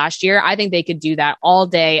played last year, I think they could do that all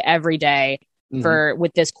day, every day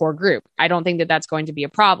with this core group. I don't think that that's going to be a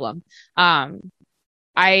problem. And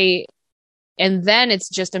then it's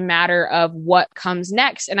just a matter of what comes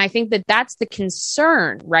next. And I think that that's the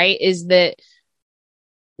concern, right? Is that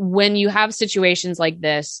when you have situations like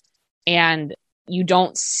this and you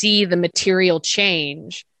don't see the material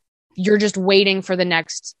change, you're just waiting for the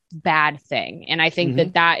next bad thing. And I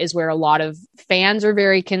think that is where a lot of fans are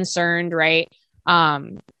very concerned, right?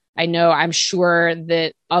 I'm sure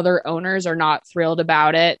that other owners are not thrilled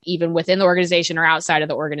about it, even within the organization or outside of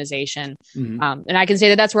the organization. And I can say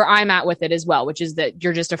that that's where I'm at with it as well, which is that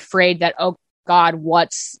you're just afraid that, oh God,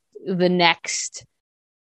 what's the next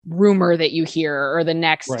rumor that you hear, or the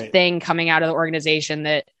next thing coming out of the organization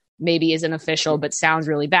that maybe isn't official but sounds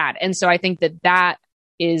really bad. And so I think that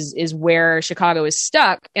is where Chicago is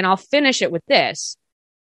stuck. And I'll finish it with this.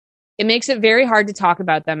 It makes it very hard to talk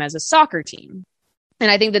about them as a soccer team. And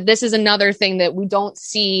I think that this is another thing that we don't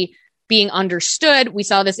see being understood. We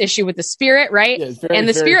saw this issue with the Spirit, right? Yeah, and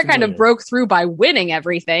the Spirit kind of broke through by winning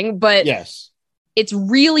everything, but it's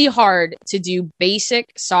really hard to do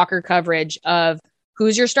basic soccer coverage of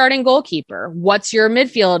who's your starting goalkeeper? What's your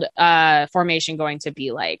midfield formation going to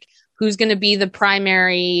be like? Who's going to be the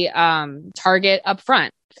primary target up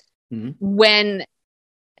front? When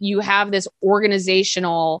you have this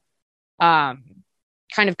organizational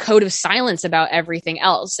kind of code of silence about everything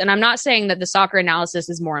else. And I'm not saying that the soccer analysis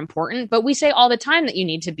is more important, but we say all the time that you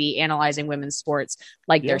need to be analyzing women's sports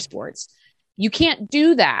like their sports. You can't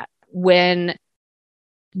do that when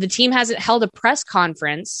the team hasn't held a press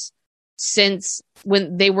conference since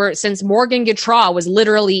Morgan Gautrat was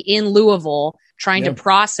literally in Louisville trying to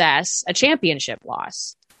process a championship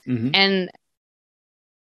loss. And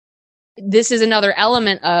this is another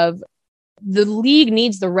element of the league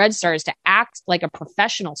needs the Red Stars to act like a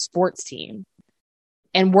professional sports team.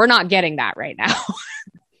 And we're not getting that right now.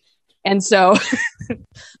 And so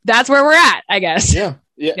that's where we're at, I guess. Yeah.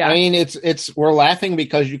 I mean, we're laughing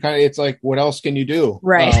because it's like, what else can you do?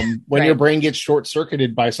 Right. When your brain gets short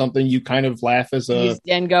circuited by something, you kind of laugh as a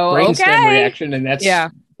and go, brainstem reaction. And that's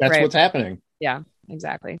what's happening. Yeah,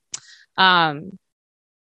 exactly.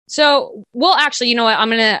 So we'll actually, you know what? I'm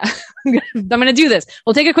gonna do this.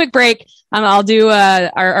 We'll take a quick break. I'll do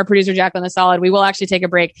our producer Jacqueline the solid. We will actually take a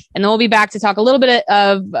break, and then we'll be back to talk a little bit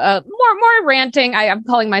of more ranting. I'm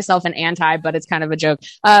calling myself an anti, but it's kind of a joke.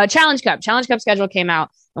 Challenge Cup schedule came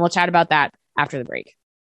out. And we'll chat about that after the break.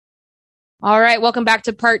 All right, welcome back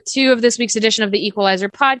to part 2 of this week's edition of the Equalizer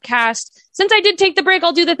podcast. Since I did take the break,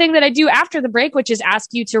 I'll do the thing that I do after the break, which is ask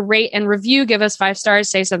you to rate and review, give us 5 stars,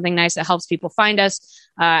 say something nice that helps people find us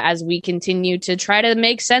as we continue to try to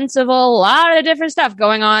make sense of a lot of different stuff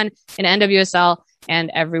going on in NWSL and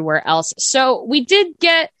everywhere else. So we did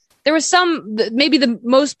get, there was maybe the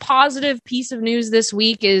most positive piece of news this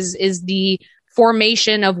week is the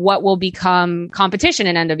formation of what will become competition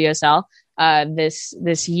in NWSL.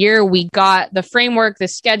 This year, we got the framework, the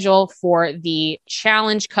schedule for the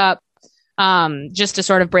Challenge Cup. Just to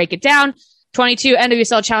sort of break it down, 22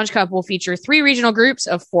 NWSL Challenge Cup will feature 3 regional groups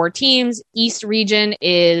of 4 teams. East region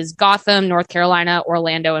is Gotham, North Carolina,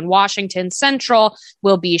 Orlando, and Washington. Central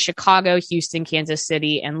will be Chicago, Houston, Kansas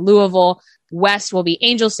City, and Louisville. West will be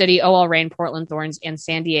Angel City, OL Reign, Portland Thorns, and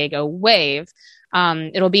San Diego Wave.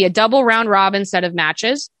 It'll be a double round robin set of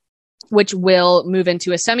matches, which will move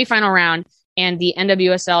into a semifinal round and the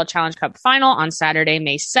NWSL Challenge Cup final on Saturday,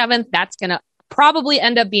 May 7th. That's going to probably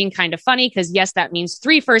end up being kind of funny because, yes, that means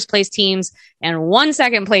 3 first place teams and 1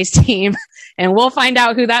 second place team. And we'll find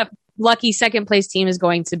out who that lucky second place team is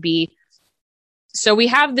going to be. So we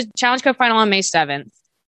have the Challenge Cup final on May 7th.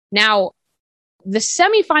 Now, the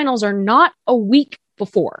semifinals are not a week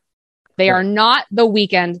before. They are not the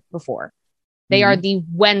weekend before. They are the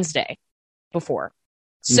Wednesday before.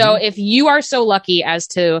 So if you are so lucky as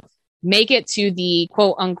to make it to the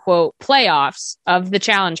quote unquote playoffs of the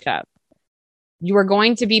Challenge Cup, you are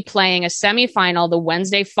going to be playing a semifinal the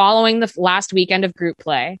Wednesday following the last weekend of group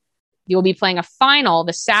play. You will be playing a final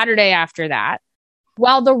the Saturday after that,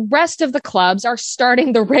 while the rest of the clubs are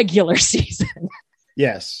starting the regular season.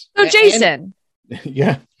 Yes. So Jason,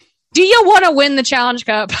 yeah. Do you want to win the Challenge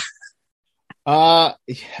Cup?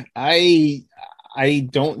 I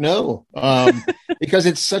don't know, because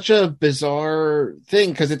it's such a bizarre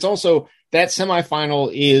thing. Because it's also that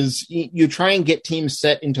semifinal is you try and get teams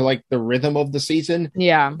set into like the rhythm of the season.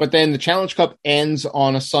 Yeah. But then the Challenge Cup ends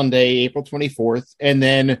on a Sunday, April 24th. And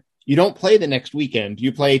then you don't play the next weekend.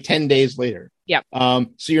 You play 10 days later. Yep.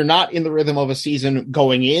 So you're not in the rhythm of a season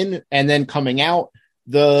going in and then coming out.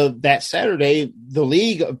 That Saturday, the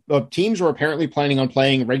league of teams were apparently planning on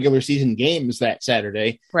playing regular season games that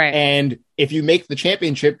Saturday. Right. And if you make the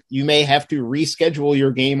championship, you may have to reschedule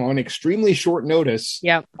your game on extremely short notice.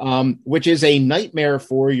 Yep. Which is a nightmare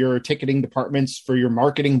for your ticketing departments, for your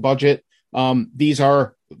marketing budget. These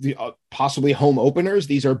are possibly home openers.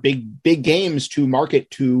 These are big games to market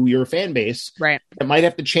to your fan base. Right. That might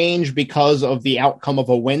have to change because of the outcome of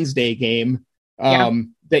a Wednesday game.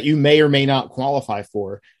 That you may or may not qualify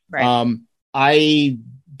for. Right. I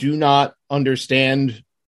do not understand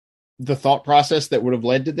the thought process that would have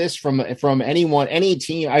led to this from anyone, any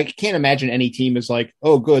team. I can't imagine any team is like,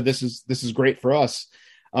 oh, good, this is great for us.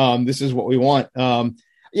 This is what we want.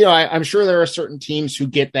 I'm sure there are certain teams who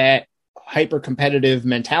get that hyper competitive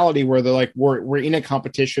mentality where they're like, we're in a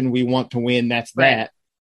competition, we want to win. That's right. That.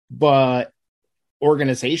 But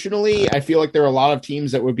organizationally, I feel like there are a lot of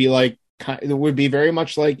teams that would be like, it would be very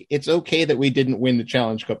much like, it's okay that we didn't win the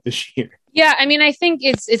Challenge Cup this year. Yeah, I mean, I think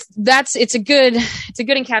it's a good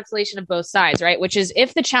encapsulation of both sides, right? Which is,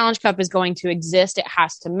 if the Challenge Cup is going to exist, it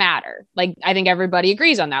has to matter. Like, I think everybody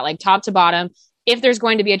agrees on that. Like, top to bottom, if there's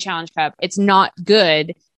going to be a Challenge Cup, it's not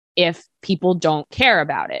good if people don't care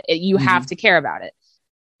about it. You have to care about it.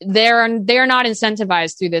 They're not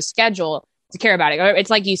incentivized through this schedule to care about it.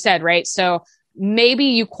 It's like you said, right? So maybe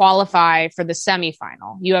you qualify for the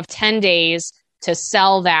semifinal. You have 10 days to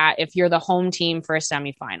sell that if you're the home team for a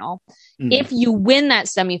semifinal. If you win that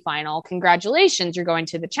semifinal, congratulations, you're going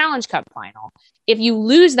to the Challenge Cup final. If you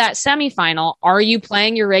lose that semifinal, are you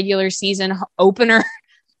playing your regular season opener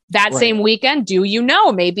that same weekend? Do you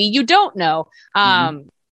know? Maybe you don't know.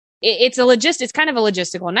 It's kind of a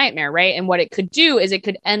logistical nightmare, right? And what it could do is it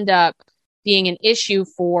could end up being an issue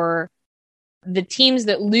for the teams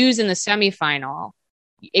that lose in the semifinal.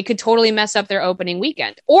 It could totally mess up their opening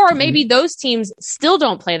weekend. Or maybe those teams still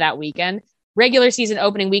don't play that weekend. Regular season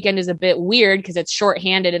opening weekend is a bit weird because it's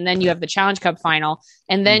shorthanded, and then you have the Challenge Cup final,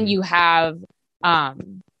 and then you have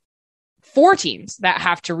 4 teams that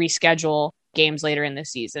have to reschedule games later in the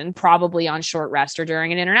season, probably on short rest or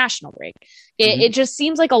during an international break. It just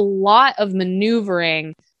seems like a lot of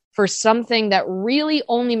maneuvering for something that really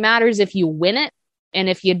only matters if you win it. And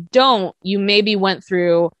if you don't, you maybe went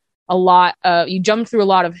through you jumped through a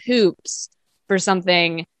lot of hoops for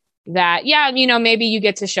something that, maybe you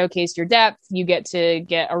get to showcase your depth, you get to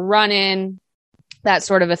get a run in, that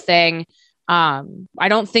sort of a thing. I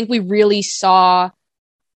don't think we really saw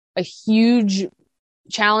a huge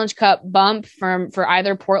Challenge Cup bump for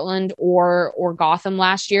either Portland or Gotham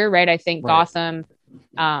last year, right? I think Gotham,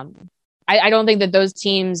 I don't think that those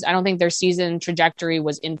teams, I don't think their season trajectory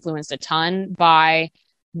was influenced a ton by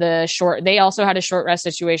they also had a short rest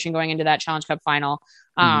situation going into that Challenge Cup final.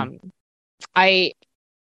 I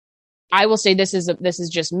will say this is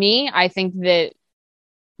just me. I think that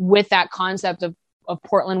with that concept of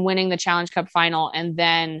Portland winning the Challenge Cup final and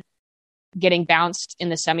then getting bounced in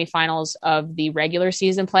the semifinals of the regular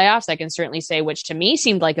season playoffs, I can certainly say, which to me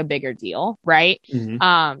seemed like a bigger deal, right?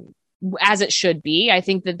 As it should be. I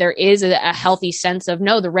think that there is a healthy sense of,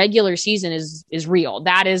 no, the regular season is real.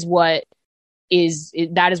 That is what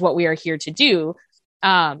we are here to do.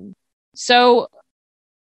 So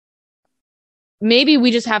maybe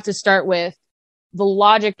we just have to start with the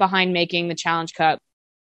logic behind making the Challenge Cup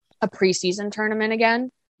a preseason tournament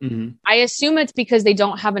again. I assume it's because they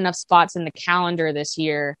don't have enough spots in the calendar this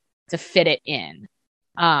year to fit it in.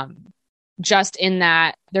 Just in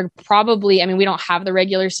that they're probably, I mean, we don't have the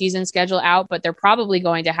regular season schedule out, but they're probably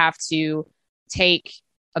going to have to take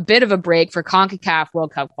a bit of a break for CONCACAF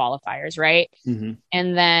World Cup qualifiers, right? And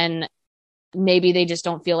then maybe they just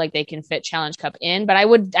don't feel like they can fit Challenge Cup in. But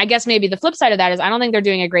I guess maybe the flip side of that is I don't think they're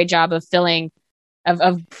doing a great job of fitting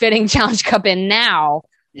Challenge Cup in now.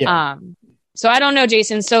 So I don't know,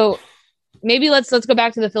 Jason. So maybe let's go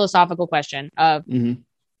back to the philosophical question of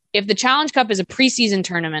if the Challenge Cup is a preseason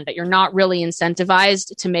tournament that you're not really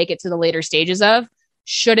incentivized to make it to the later stages of,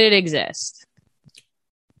 should it exist?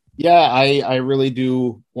 Yeah, I really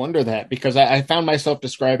do wonder that, because I found myself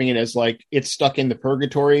describing it as like it's stuck in the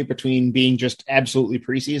purgatory between being just absolutely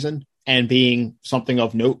preseason and being something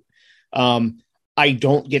of note. I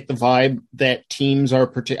don't get the vibe that teams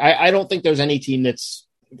are I don't think there's any team that's,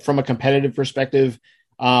 from a competitive perspective,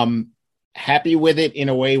 happy with it in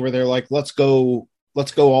a way where they're like, let's go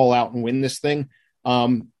all out and win this thing.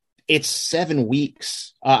 It's 7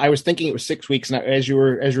 weeks. I was thinking it was 6 weeks. And as you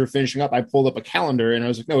were finishing up, I pulled up a calendar and I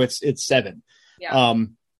was like, no, it's 7. Yeah.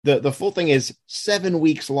 The full thing is 7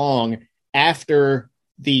 weeks long after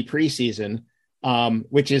the preseason,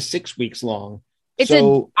 which is 6 weeks long.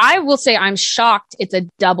 I will say I'm shocked. It's a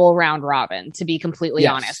double round robin, to be completely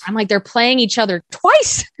honest. I'm like, they're playing each other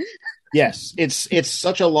twice. Yes. It's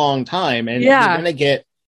such a long time. And you're going to get,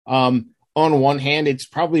 on one hand, it's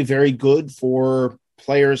probably very good for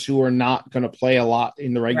players who are not going to play a lot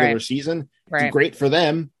in the regular season. It's great for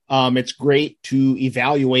them. It's great to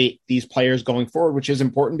evaluate these players going forward, which is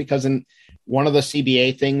important because in one of the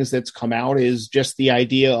CBA things that's come out is just the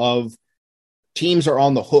idea of teams are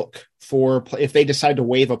on the hook for if they decide to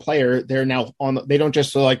waive a player, they're now they don't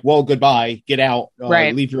just like, well, goodbye, get out,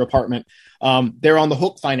 leave your apartment. They're on the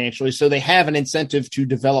hook financially. So they have an incentive to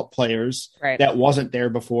develop players that wasn't there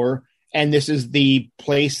before. And this is the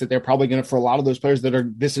place that they're probably going to, for a lot of those players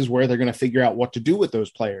this is where they're going to figure out what to do with those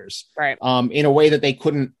players in a way that they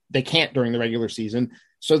can't during the regular season.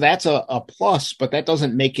 So that's a plus, but that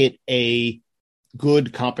doesn't make it a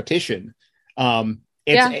good competition.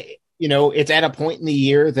 It's at a point in the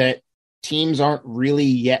year that teams aren't really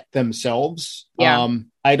yet themselves.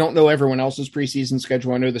 I don't know everyone else's preseason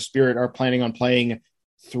schedule. I know the Spirit are planning on playing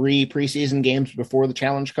 3 preseason games before the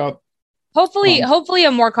Challenge Cup. Hopefully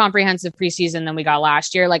a more comprehensive preseason than we got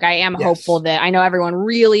last year. Like I am hopeful that I know everyone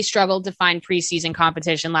really struggled to find preseason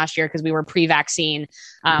competition last year because we were pre-vaccine.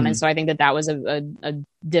 And so I think that was a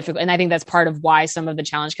difficult, and I think that's part of why some of the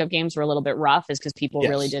Challenge Cup games were a little bit rough is because people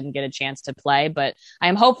really didn't get a chance to play, but I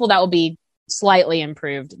am hopeful that will be slightly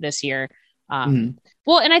improved this year.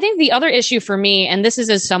 Well, and I think the other issue for me, and this is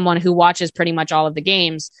as someone who watches pretty much all of the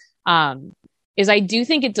games, is I do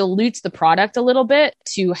think it dilutes the product a little bit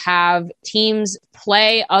to have teams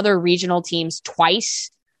play other regional teams twice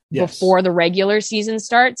before the regular season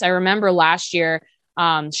starts. I remember last year,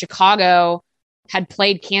 Chicago had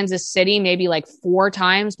played Kansas City maybe like 4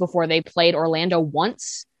 times before they played Orlando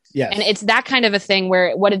once. Yes. And it's that kind of a thing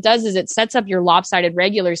where what it does is it sets up your lopsided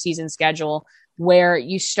regular season schedule where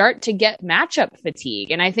you start to get matchup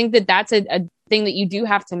fatigue. And I think that that's a thing that you do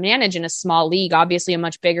have to manage in a small league, obviously a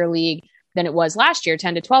much bigger league than it was last year.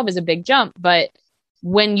 10 to 12 is a big jump. But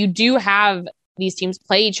when you do have these teams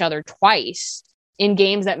play each other twice in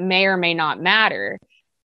games that may or may not matter,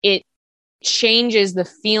 it changes the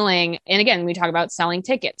feeling. And again, we talk about selling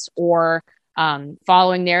tickets or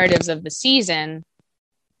following narratives of the season,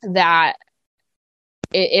 that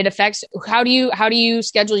it affects how do you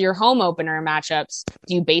schedule your home opener matchups?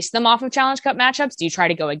 Do you base them off of Challenge Cup matchups? Do you try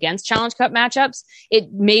to go against Challenge Cup matchups?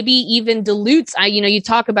 It maybe even dilutes. You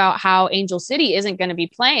talk about how Angel City isn't going to be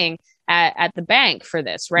playing. at the bank for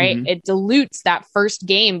this, right? Mm-hmm. It dilutes that first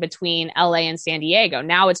game between LA and San Diego.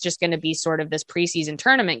 Now it's just going to be sort of this preseason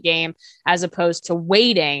tournament game as opposed to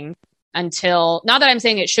waiting until, not that I'm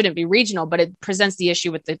saying it shouldn't be regional, but it presents the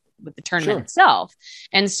issue with the tournament itself.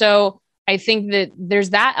 And so I think that there's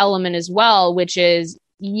that element as well, which is,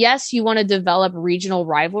 yes, you want to develop regional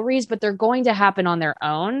rivalries, but they're going to happen on their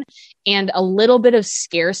own. And a little bit of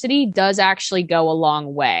scarcity does actually go a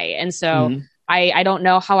long way. And so I don't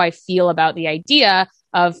know how I feel about the idea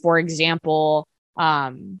of, for example,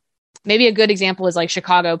 maybe a good example is like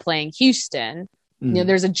Chicago playing Houston. You know,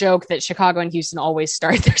 there's a joke that Chicago and Houston always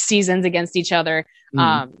start their seasons against each other.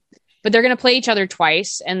 But they're going to play each other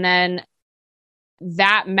twice. And then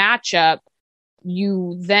that matchup,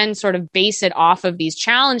 you then sort of base it off of these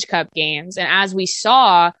Challenge Cup games. And as we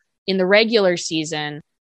saw in the regular season,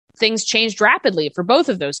 things changed rapidly for both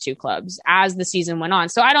of those two clubs as the season went on.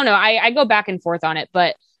 So I don't know. I go back and forth on it,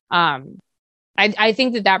 but I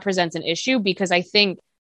think that presents an issue because I think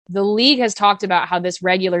the league has talked about how this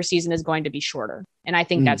regular season is going to be shorter. And I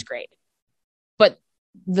think that's great. But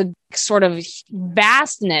the sort of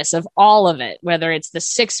vastness of all of it, whether it's the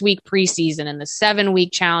 6-week preseason and the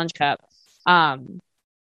 7-week Challenge Cup, I'm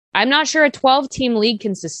not sure a 12-team league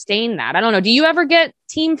can sustain that. I don't know. Do you ever get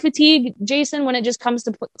team fatigue, Jason, when it just comes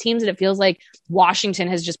to teams that it feels like Washington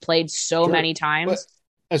has just played so many times? But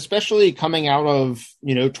especially coming out of,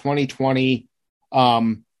 2020,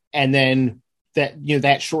 and then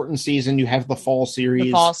that shortened season, you have the fall series.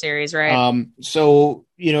 The fall series, right. So,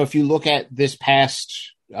 if you look at this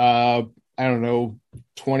past,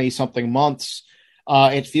 20-something months,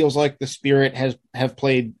 it feels like the Spirit have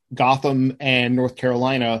played Gotham and North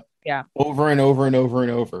Carolina over and over and over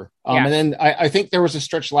and over. And then I think there was a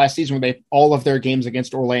stretch last season where all of their games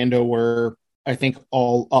against Orlando were, I think,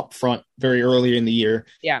 all up front very early in the year.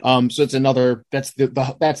 So it's another, that's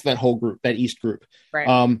that whole group, that East group.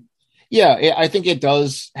 Right. I think it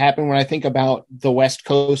does happen when I think about the West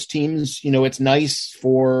Coast teams. It's nice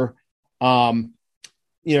for,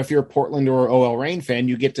 if you're a Portland or OL Reign fan,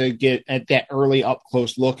 you get to get at that early up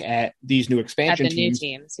close look at these new expansion teams. New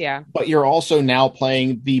teams. Yeah. But you're also now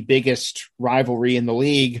playing the biggest rivalry in the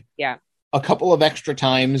league. Yeah. A couple of extra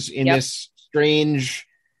times in this strange,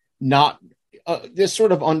 this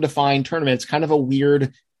sort of undefined tournament. It's kind of a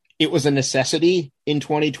weird, it was a necessity in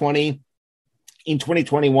 2020. In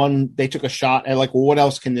 2021, they took a shot at what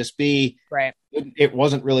else can this be? Right. It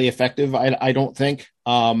wasn't really effective. I don't think,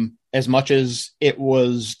 as much as it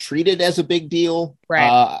was treated as a big deal.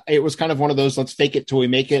 Right. It was kind of one of those, let's fake it till we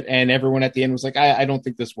make it. And everyone at the end was like, I don't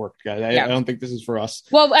think this worked, guys. I don't think this is for us.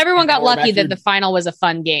 Well, everyone got lucky that the final was a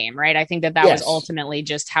fun game, right? I think that was ultimately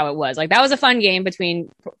just how it was. That was a fun game between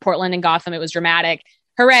Portland and Gotham. It was dramatic.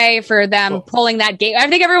 Hooray for them pulling that game. I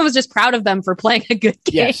think everyone was just proud of them for playing a good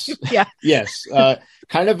game. Yes. Yes.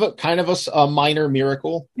 Kind of a minor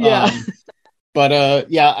miracle. Yeah. But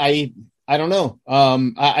I don't know.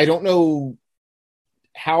 I don't know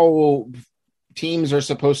how teams are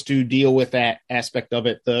supposed to deal with that aspect of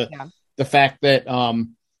it. The fact that,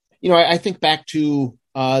 I think back to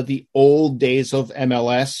the old days of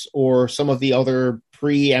MLS or some of the other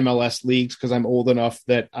pre-MLS leagues, because I'm old enough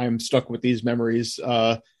that I'm stuck with these memories.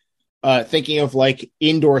 Thinking of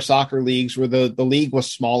indoor soccer leagues where the league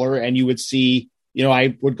was smaller and you would see,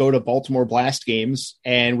 I would go to Baltimore Blast games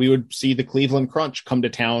and we would see the Cleveland Crunch come to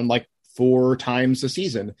town 4 times a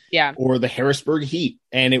season. Yeah. Or the Harrisburg Heat.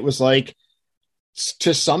 And it was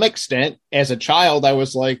to some extent, as a child, I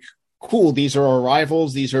was cool, these are our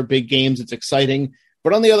rivals. These are big games. It's exciting.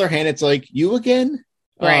 But on the other hand, it's you again?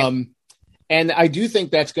 Right. And I do think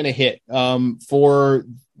that's going to hit for,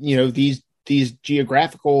 these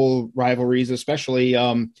geographical rivalries, especially.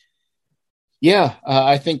 I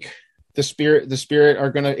think the Spirit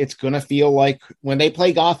it's going to feel like when they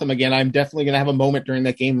play Gotham again, I'm definitely going to have a moment during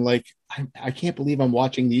that game. I can't believe I'm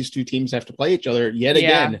watching these two teams have to play each other yet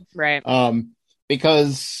again. Right.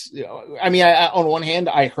 Because on one hand,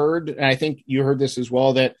 I heard, and I think you heard this as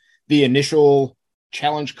well, that the initial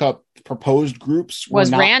Challenge Cup proposed groups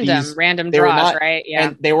was random draws, right? Yeah.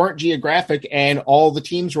 And they weren't geographic, and all the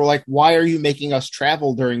teams were like, why are you making us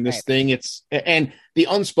travel during this thing? And the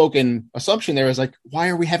unspoken assumption there is why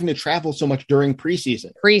are we having to travel so much during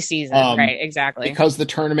preseason? Right, exactly. Because the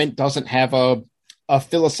tournament doesn't have a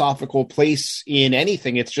philosophical place in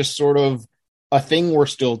anything. It's just sort of a thing we're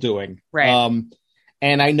still doing. Right.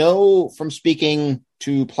 And I know from speaking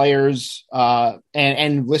to players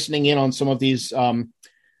and listening in on some of these,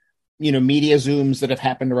 media Zooms that have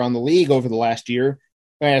happened around the league over the last year,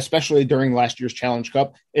 especially during last year's Challenge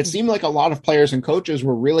Cup, it seemed like a lot of players and coaches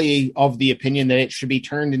were really of the opinion that it should be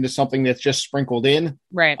turned into something that's just sprinkled in,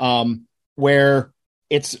 right? Where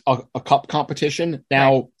it's a cup competition.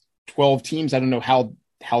 Now, 12 teams, I don't know how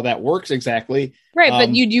that works exactly. Right,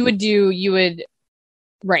 but you would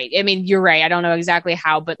right. I mean, you're right. I don't know exactly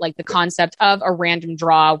how, but like the concept of a random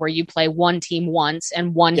draw where you play one team once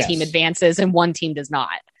and one team advances and one team does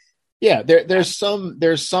not. Yeah, there's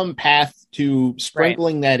some path to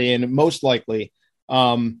sprinkling that in, most likely,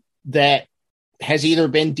 that has either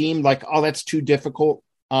been deemed like, oh, that's too difficult,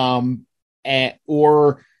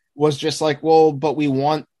 or was just like, well, but we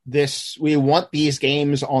want these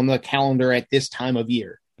games on the calendar at this time of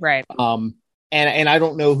year. Right. And I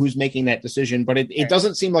don't know who's making that decision, but it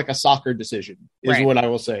doesn't seem like a soccer decision is what I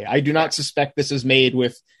will say. I do not suspect this is made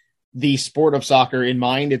with the sport of soccer in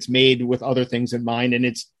mind. It's made with other things in mind. And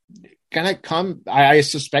it's going to I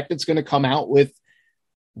suspect it's going to come out with,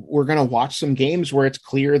 we're going to watch some games where it's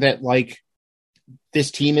clear that like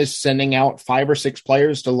this team is sending out 5 or 6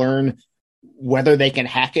 players to learn whether they can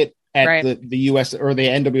hack it at the US or the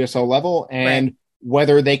NWSL level, and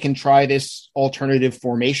whether they can try this alternative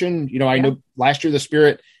formation. You know, I know last year the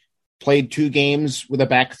Spirit played 2 games with a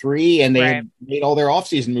back 3 and they made all their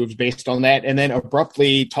offseason moves based on that, and then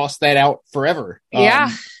abruptly tossed that out forever.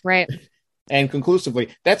 And conclusively.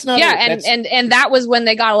 That's not and that was when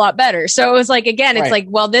they got a lot better. So it was like, again, it's like,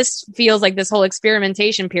 well, this feels like this whole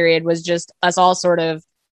experimentation period was just us all sort of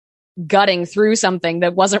gutting through something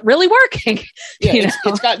that wasn't really working.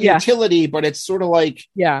 It's got utility, but it's sort of like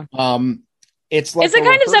it's like it's the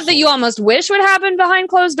kind of stuff that you almost wish would happen behind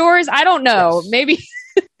closed doors. I don't know. Maybe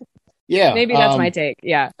maybe that's my take.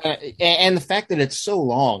 And the fact that it's so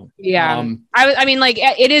long. I mean, like,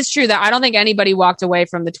 it is true that I don't think anybody walked away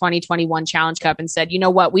from the 2021 Challenge Cup and said, you know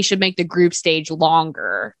what, we should make the group stage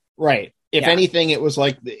longer. Right. If anything, it was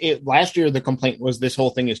like last year, the complaint was this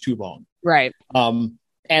whole thing is too long. Right.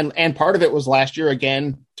 And part of it was last year,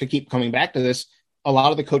 again, to keep coming back to this, a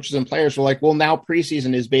lot of the coaches and players were like, well, now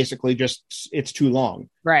preseason is basically just, it's too long.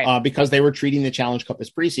 Right. Because they were treating the Challenge Cup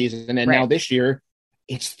as preseason. And now this year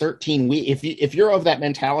it's 13 weeks. If you're of that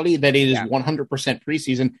mentality that it is 100%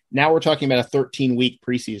 preseason, now we're talking about a 13-week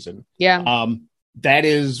preseason. Yeah.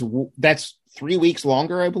 That's 3 weeks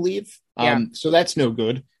longer, I believe. So that's no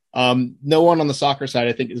good. No one on the soccer side,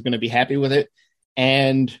 I think, is going to be happy with it.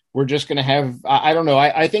 And we're just going to have, I don't know.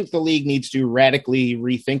 I think the league needs to radically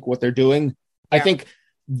rethink what they're doing. I think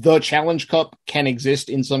the Challenge Cup can exist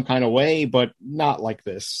in some kind of way, but not like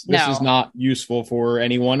this. This is not useful for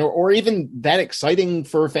anyone or even that exciting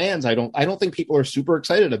for fans. I don't think people are super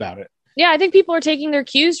excited about it. Yeah, I think people are taking their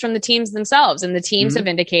cues from the teams themselves, and the teams have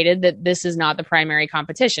indicated that this is not the primary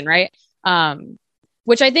competition, right?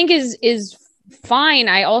 Which I think is fine.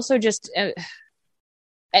 I also just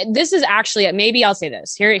this is actually, maybe I'll say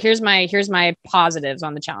this. Here's my positives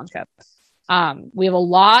on the Challenge Cup. We have a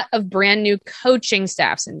lot of brand new coaching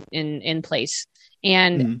staffs in place.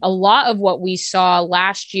 And a lot of what we saw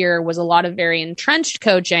last year was a lot of very entrenched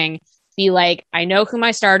coaching. Be like, I know who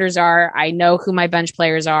my starters are. I know who my bench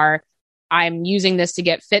players are. I'm using this to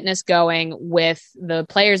get fitness going with the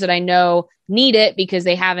players that I know need it because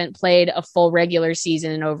they haven't played a full regular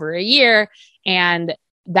season in over a year. And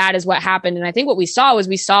that is what happened. And I think what we saw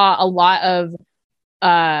a lot of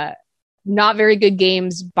not very good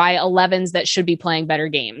games by 11s that should be playing better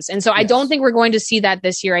games. And so I don't think we're going to see that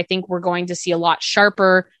this year. I think we're going to see a lot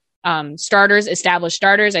sharper established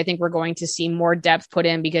starters. I think we're going to see more depth put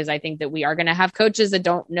in because I think that we are going to have coaches that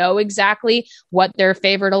don't know exactly what their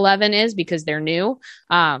favorite 11 is because they're new.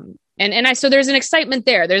 So there's an excitement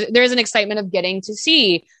there. There's an excitement of getting to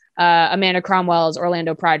see Amanda Cromwell's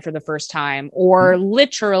Orlando Pride for the first time, or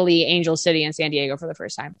literally Angel City and San Diego for the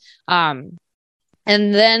first time.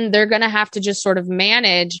 And then they're going to have to just sort of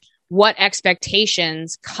manage what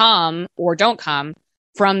expectations come or don't come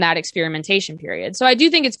from that experimentation period. So I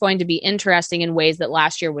do think it's going to be interesting in ways that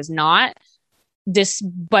last year was not.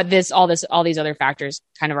 All these other factors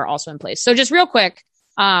kind of are also in place. So just real quick,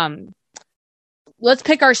 let's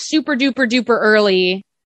pick our super duper duper early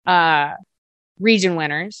region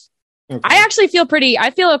winners. Okay. I actually feel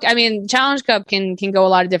Challenge Cup can go a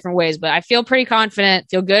lot of different ways, but I feel pretty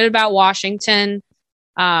confident, feel good about Washington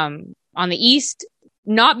on the East,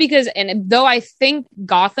 not because, and though I think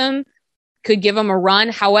Gotham could give them a run.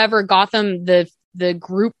 However, Gotham, the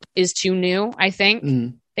group is too new, I think.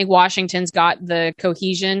 I think Washington's got the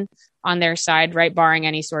cohesion on their side, right? Barring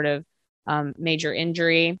any sort of major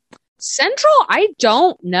injury. Central, I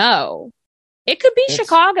don't know. It could be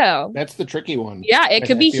Chicago. That's the tricky one. Yeah, it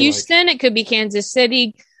could be Houston. It could be Kansas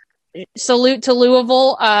City. salute to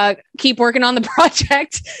Louisville. Keep working on the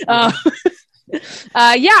project. I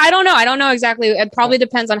don't know. I don't know exactly. It probably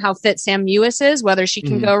depends on how fit Sam Mewis is, whether she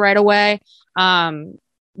can go right away. I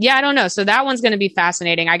don't know. So that one's going to be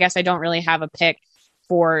fascinating. I guess I don't really have a pick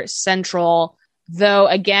for Central, though.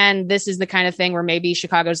 Again, this is the kind of thing where maybe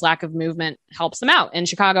Chicago's lack of movement helps them out, and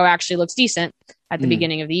Chicago actually looks decent at the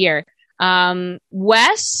beginning of the year.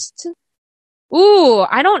 West. Ooh,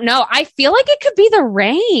 I don't know. I feel like it could be the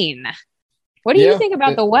Reign. What do you think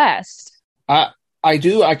about the West? I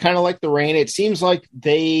do. I kind of like the Reign. It seems like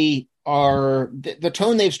they are the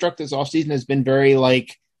tone they've struck this offseason has been very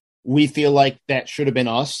like, we feel like that should have been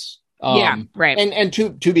us. Right. And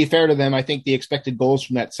to be fair to them, I think the expected goals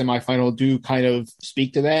from that semifinal do kind of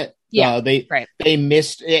speak to that. They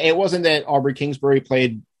missed. It wasn't that Aubrey Kingsbury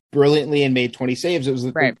played brilliantly and made 20 saves. It was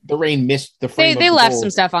the Reign missed the frame. They left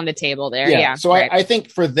some stuff on the table there. Yeah. So I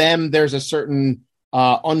think for them, there's a certain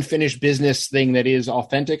unfinished business thing that is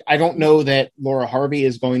authentic. I don't know that Laura Harvey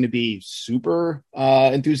is going to be super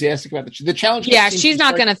enthusiastic about the challenge. Yeah, she's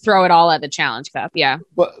not going to throw it all at the Challenge Cup. Yeah,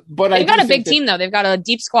 but they've got a big team though. They've got a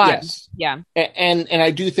deep squad. Yes. Yeah, and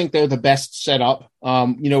I do think they're the best set up.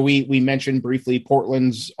 We mentioned briefly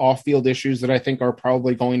Portland's off-field issues that I think are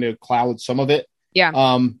probably going to cloud some of it.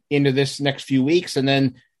 Yeah. Into this next few weeks, and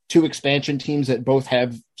then two expansion teams that both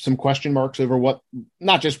have some question marks over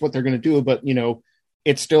not just what they're going to do, but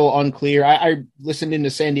it's still unclear. I listened into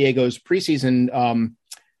San Diego's preseason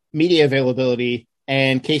media availability,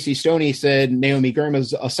 and Casey Stoney said Naomi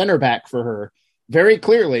Girma's a center back for her very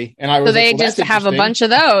clearly. And I was so they just have a bunch of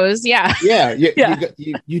those. Yeah. Yeah.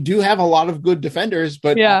 You do have a lot of good defenders,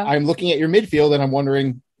 but I'm looking at your midfield and I'm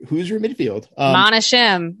wondering who's your midfield. Mana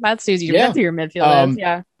Shim. That's who's your midfield is.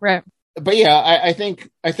 Yeah. Right. But I think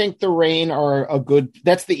the Reign are a good.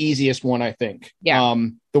 That's the easiest one, I think. Yeah.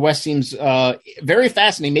 The West seems very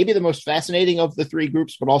fascinating. Maybe the most fascinating of the three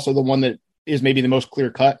groups, but also the one that is maybe the most clear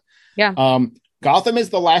cut. Yeah. Gotham is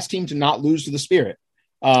the last team to not lose to the Spirit.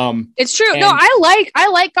 It's true. No, I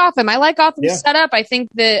like Gotham. I like Gotham's setup. I think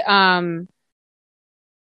that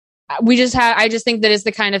I just think that it's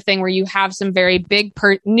the kind of thing where you have some very big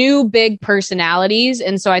big personalities.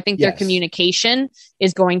 And so I think their communication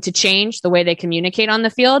is going to change the way they communicate on the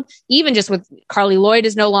field. Even just with Carly Lloyd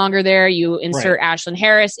is no longer there. You insert Ashlyn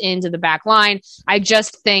Harris into the back line. I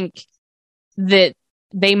just think that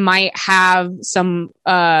they might have some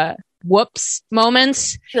whoops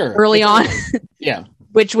moments early on. Yeah.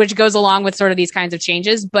 which goes along with sort of these kinds of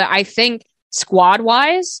changes. But I think squad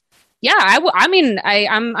wise,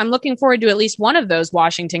 I'm looking forward to at least one of those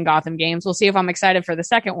Washington Gotham games. We'll see if I'm excited for the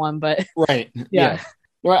second one, but yeah.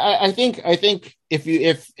 Well, I think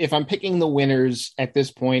if I'm picking the winners at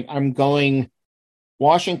this point, I'm going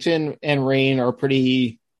Washington and Reign are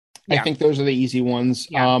pretty. I think those are the easy ones.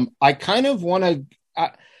 Yeah. I kind of want to.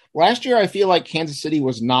 Last year, I feel like Kansas City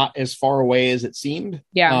was not as far away as it seemed.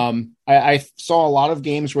 Yeah. I saw a lot of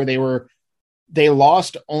games where they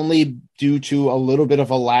lost only due to a little bit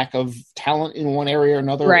of a lack of talent in one area or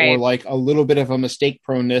another, or like a little bit of a mistake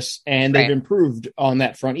proneness, and they've improved on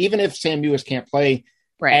that front. Even if Sam Mewis can't play,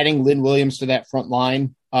 adding Lynn Williams to that front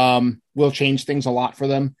line will change things a lot for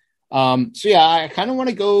them. I kind of want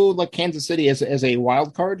to go like Kansas City as a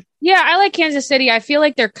wild card. Yeah, I like Kansas City. I feel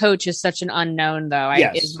like their coach is such an unknown, though.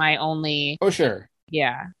 Is my only. Oh, sure.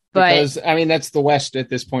 Yeah. Because, that's the West at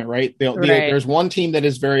this point, right? There's one team that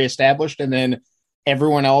is very established, and then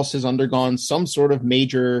everyone else has undergone some sort of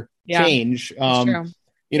major change.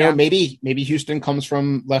 Maybe Houston comes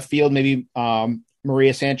from left field. Maybe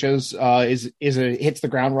Maria Sanchez hits the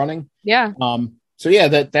ground running. Yeah.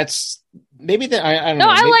 That's maybe that. I don't know.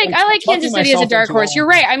 I like Kansas City as a dark horse. You're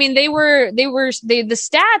right. I mean, the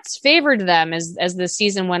stats favored them as the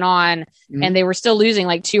season went on, and they were still losing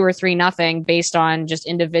like 2 or 3-0 based on just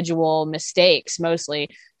individual mistakes mostly.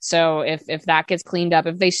 So if that gets cleaned up,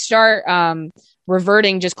 if they start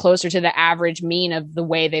reverting just closer to the average mean of the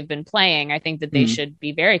way they've been playing, I think that they should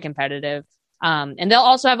be very competitive. And they'll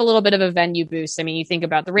also have a little bit of a venue boost. I mean, you think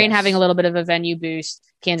about the Reign having a little bit of a venue boost.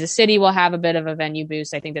 Kansas City will have a bit of a venue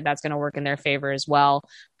boost. I think that that's going to work in their favor as well.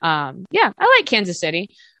 I like Kansas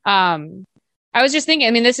City. I was just thinking,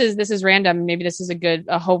 I mean, this is random. Maybe this is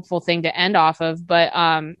a hopeful thing to end off of, but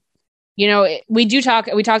we talked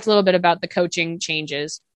a little bit about the coaching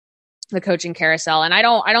changes, the coaching carousel. And I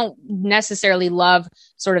don't necessarily love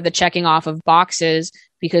sort of the checking off of boxes,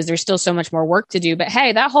 because there's still so much more work to do. But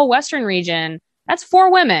hey, that whole Western region, that's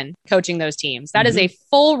 4 women coaching those teams. That is a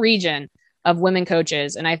full region of women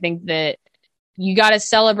coaches. And I think that you got to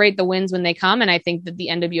celebrate the wins when they come. And I think that the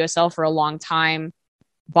NWSL for a long time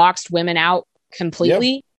boxed women out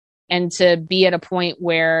completely. And to be at a point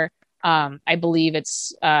where I believe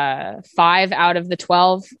it's 5 out of the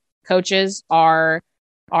 12 coaches are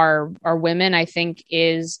women. I think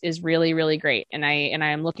is really, really great. And I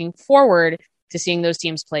am looking forward to seeing those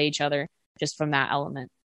teams play each other just from that element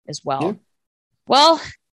as well. Yeah. Well,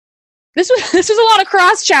 this was a lot of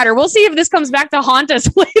cross chatter. We'll see if this comes back to haunt us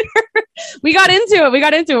later. We got into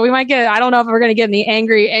it. We might get, I don't know if we're going to get any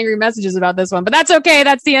angry messages about this one, but that's okay.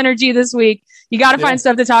 That's the energy this week. You got to find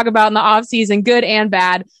stuff to talk about in the off season, good and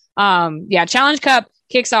bad. Challenge Cup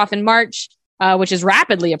kicks off in March. Which is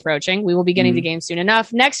rapidly approaching. We will be getting to games soon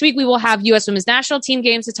enough. Next week, we will have U.S. Women's National Team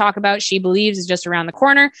games to talk about. She Believes is just around the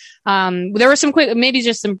corner. There were some quick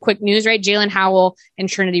news, right? Jalen Howell and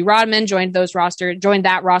Trinity Rodman joined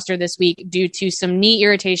that roster this week due to some knee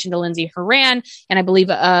irritation to Lindsey Horan, and I believe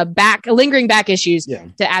lingering back issues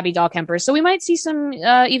to Abby Dahlkemper. So we might see some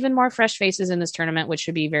even more fresh faces in this tournament, which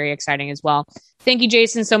should be very exciting as well. Thank you,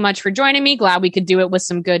 Jason, so much for joining me. Glad we could do it with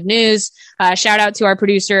some good news. Shout out to our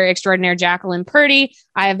producer extraordinaire, Jacqueline Purdy.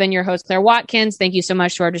 I have been your host, Claire Watkins. Thank you so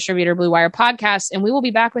much to our distributor, Blue Wire Podcasts, and we will be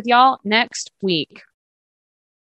back with y'all next week.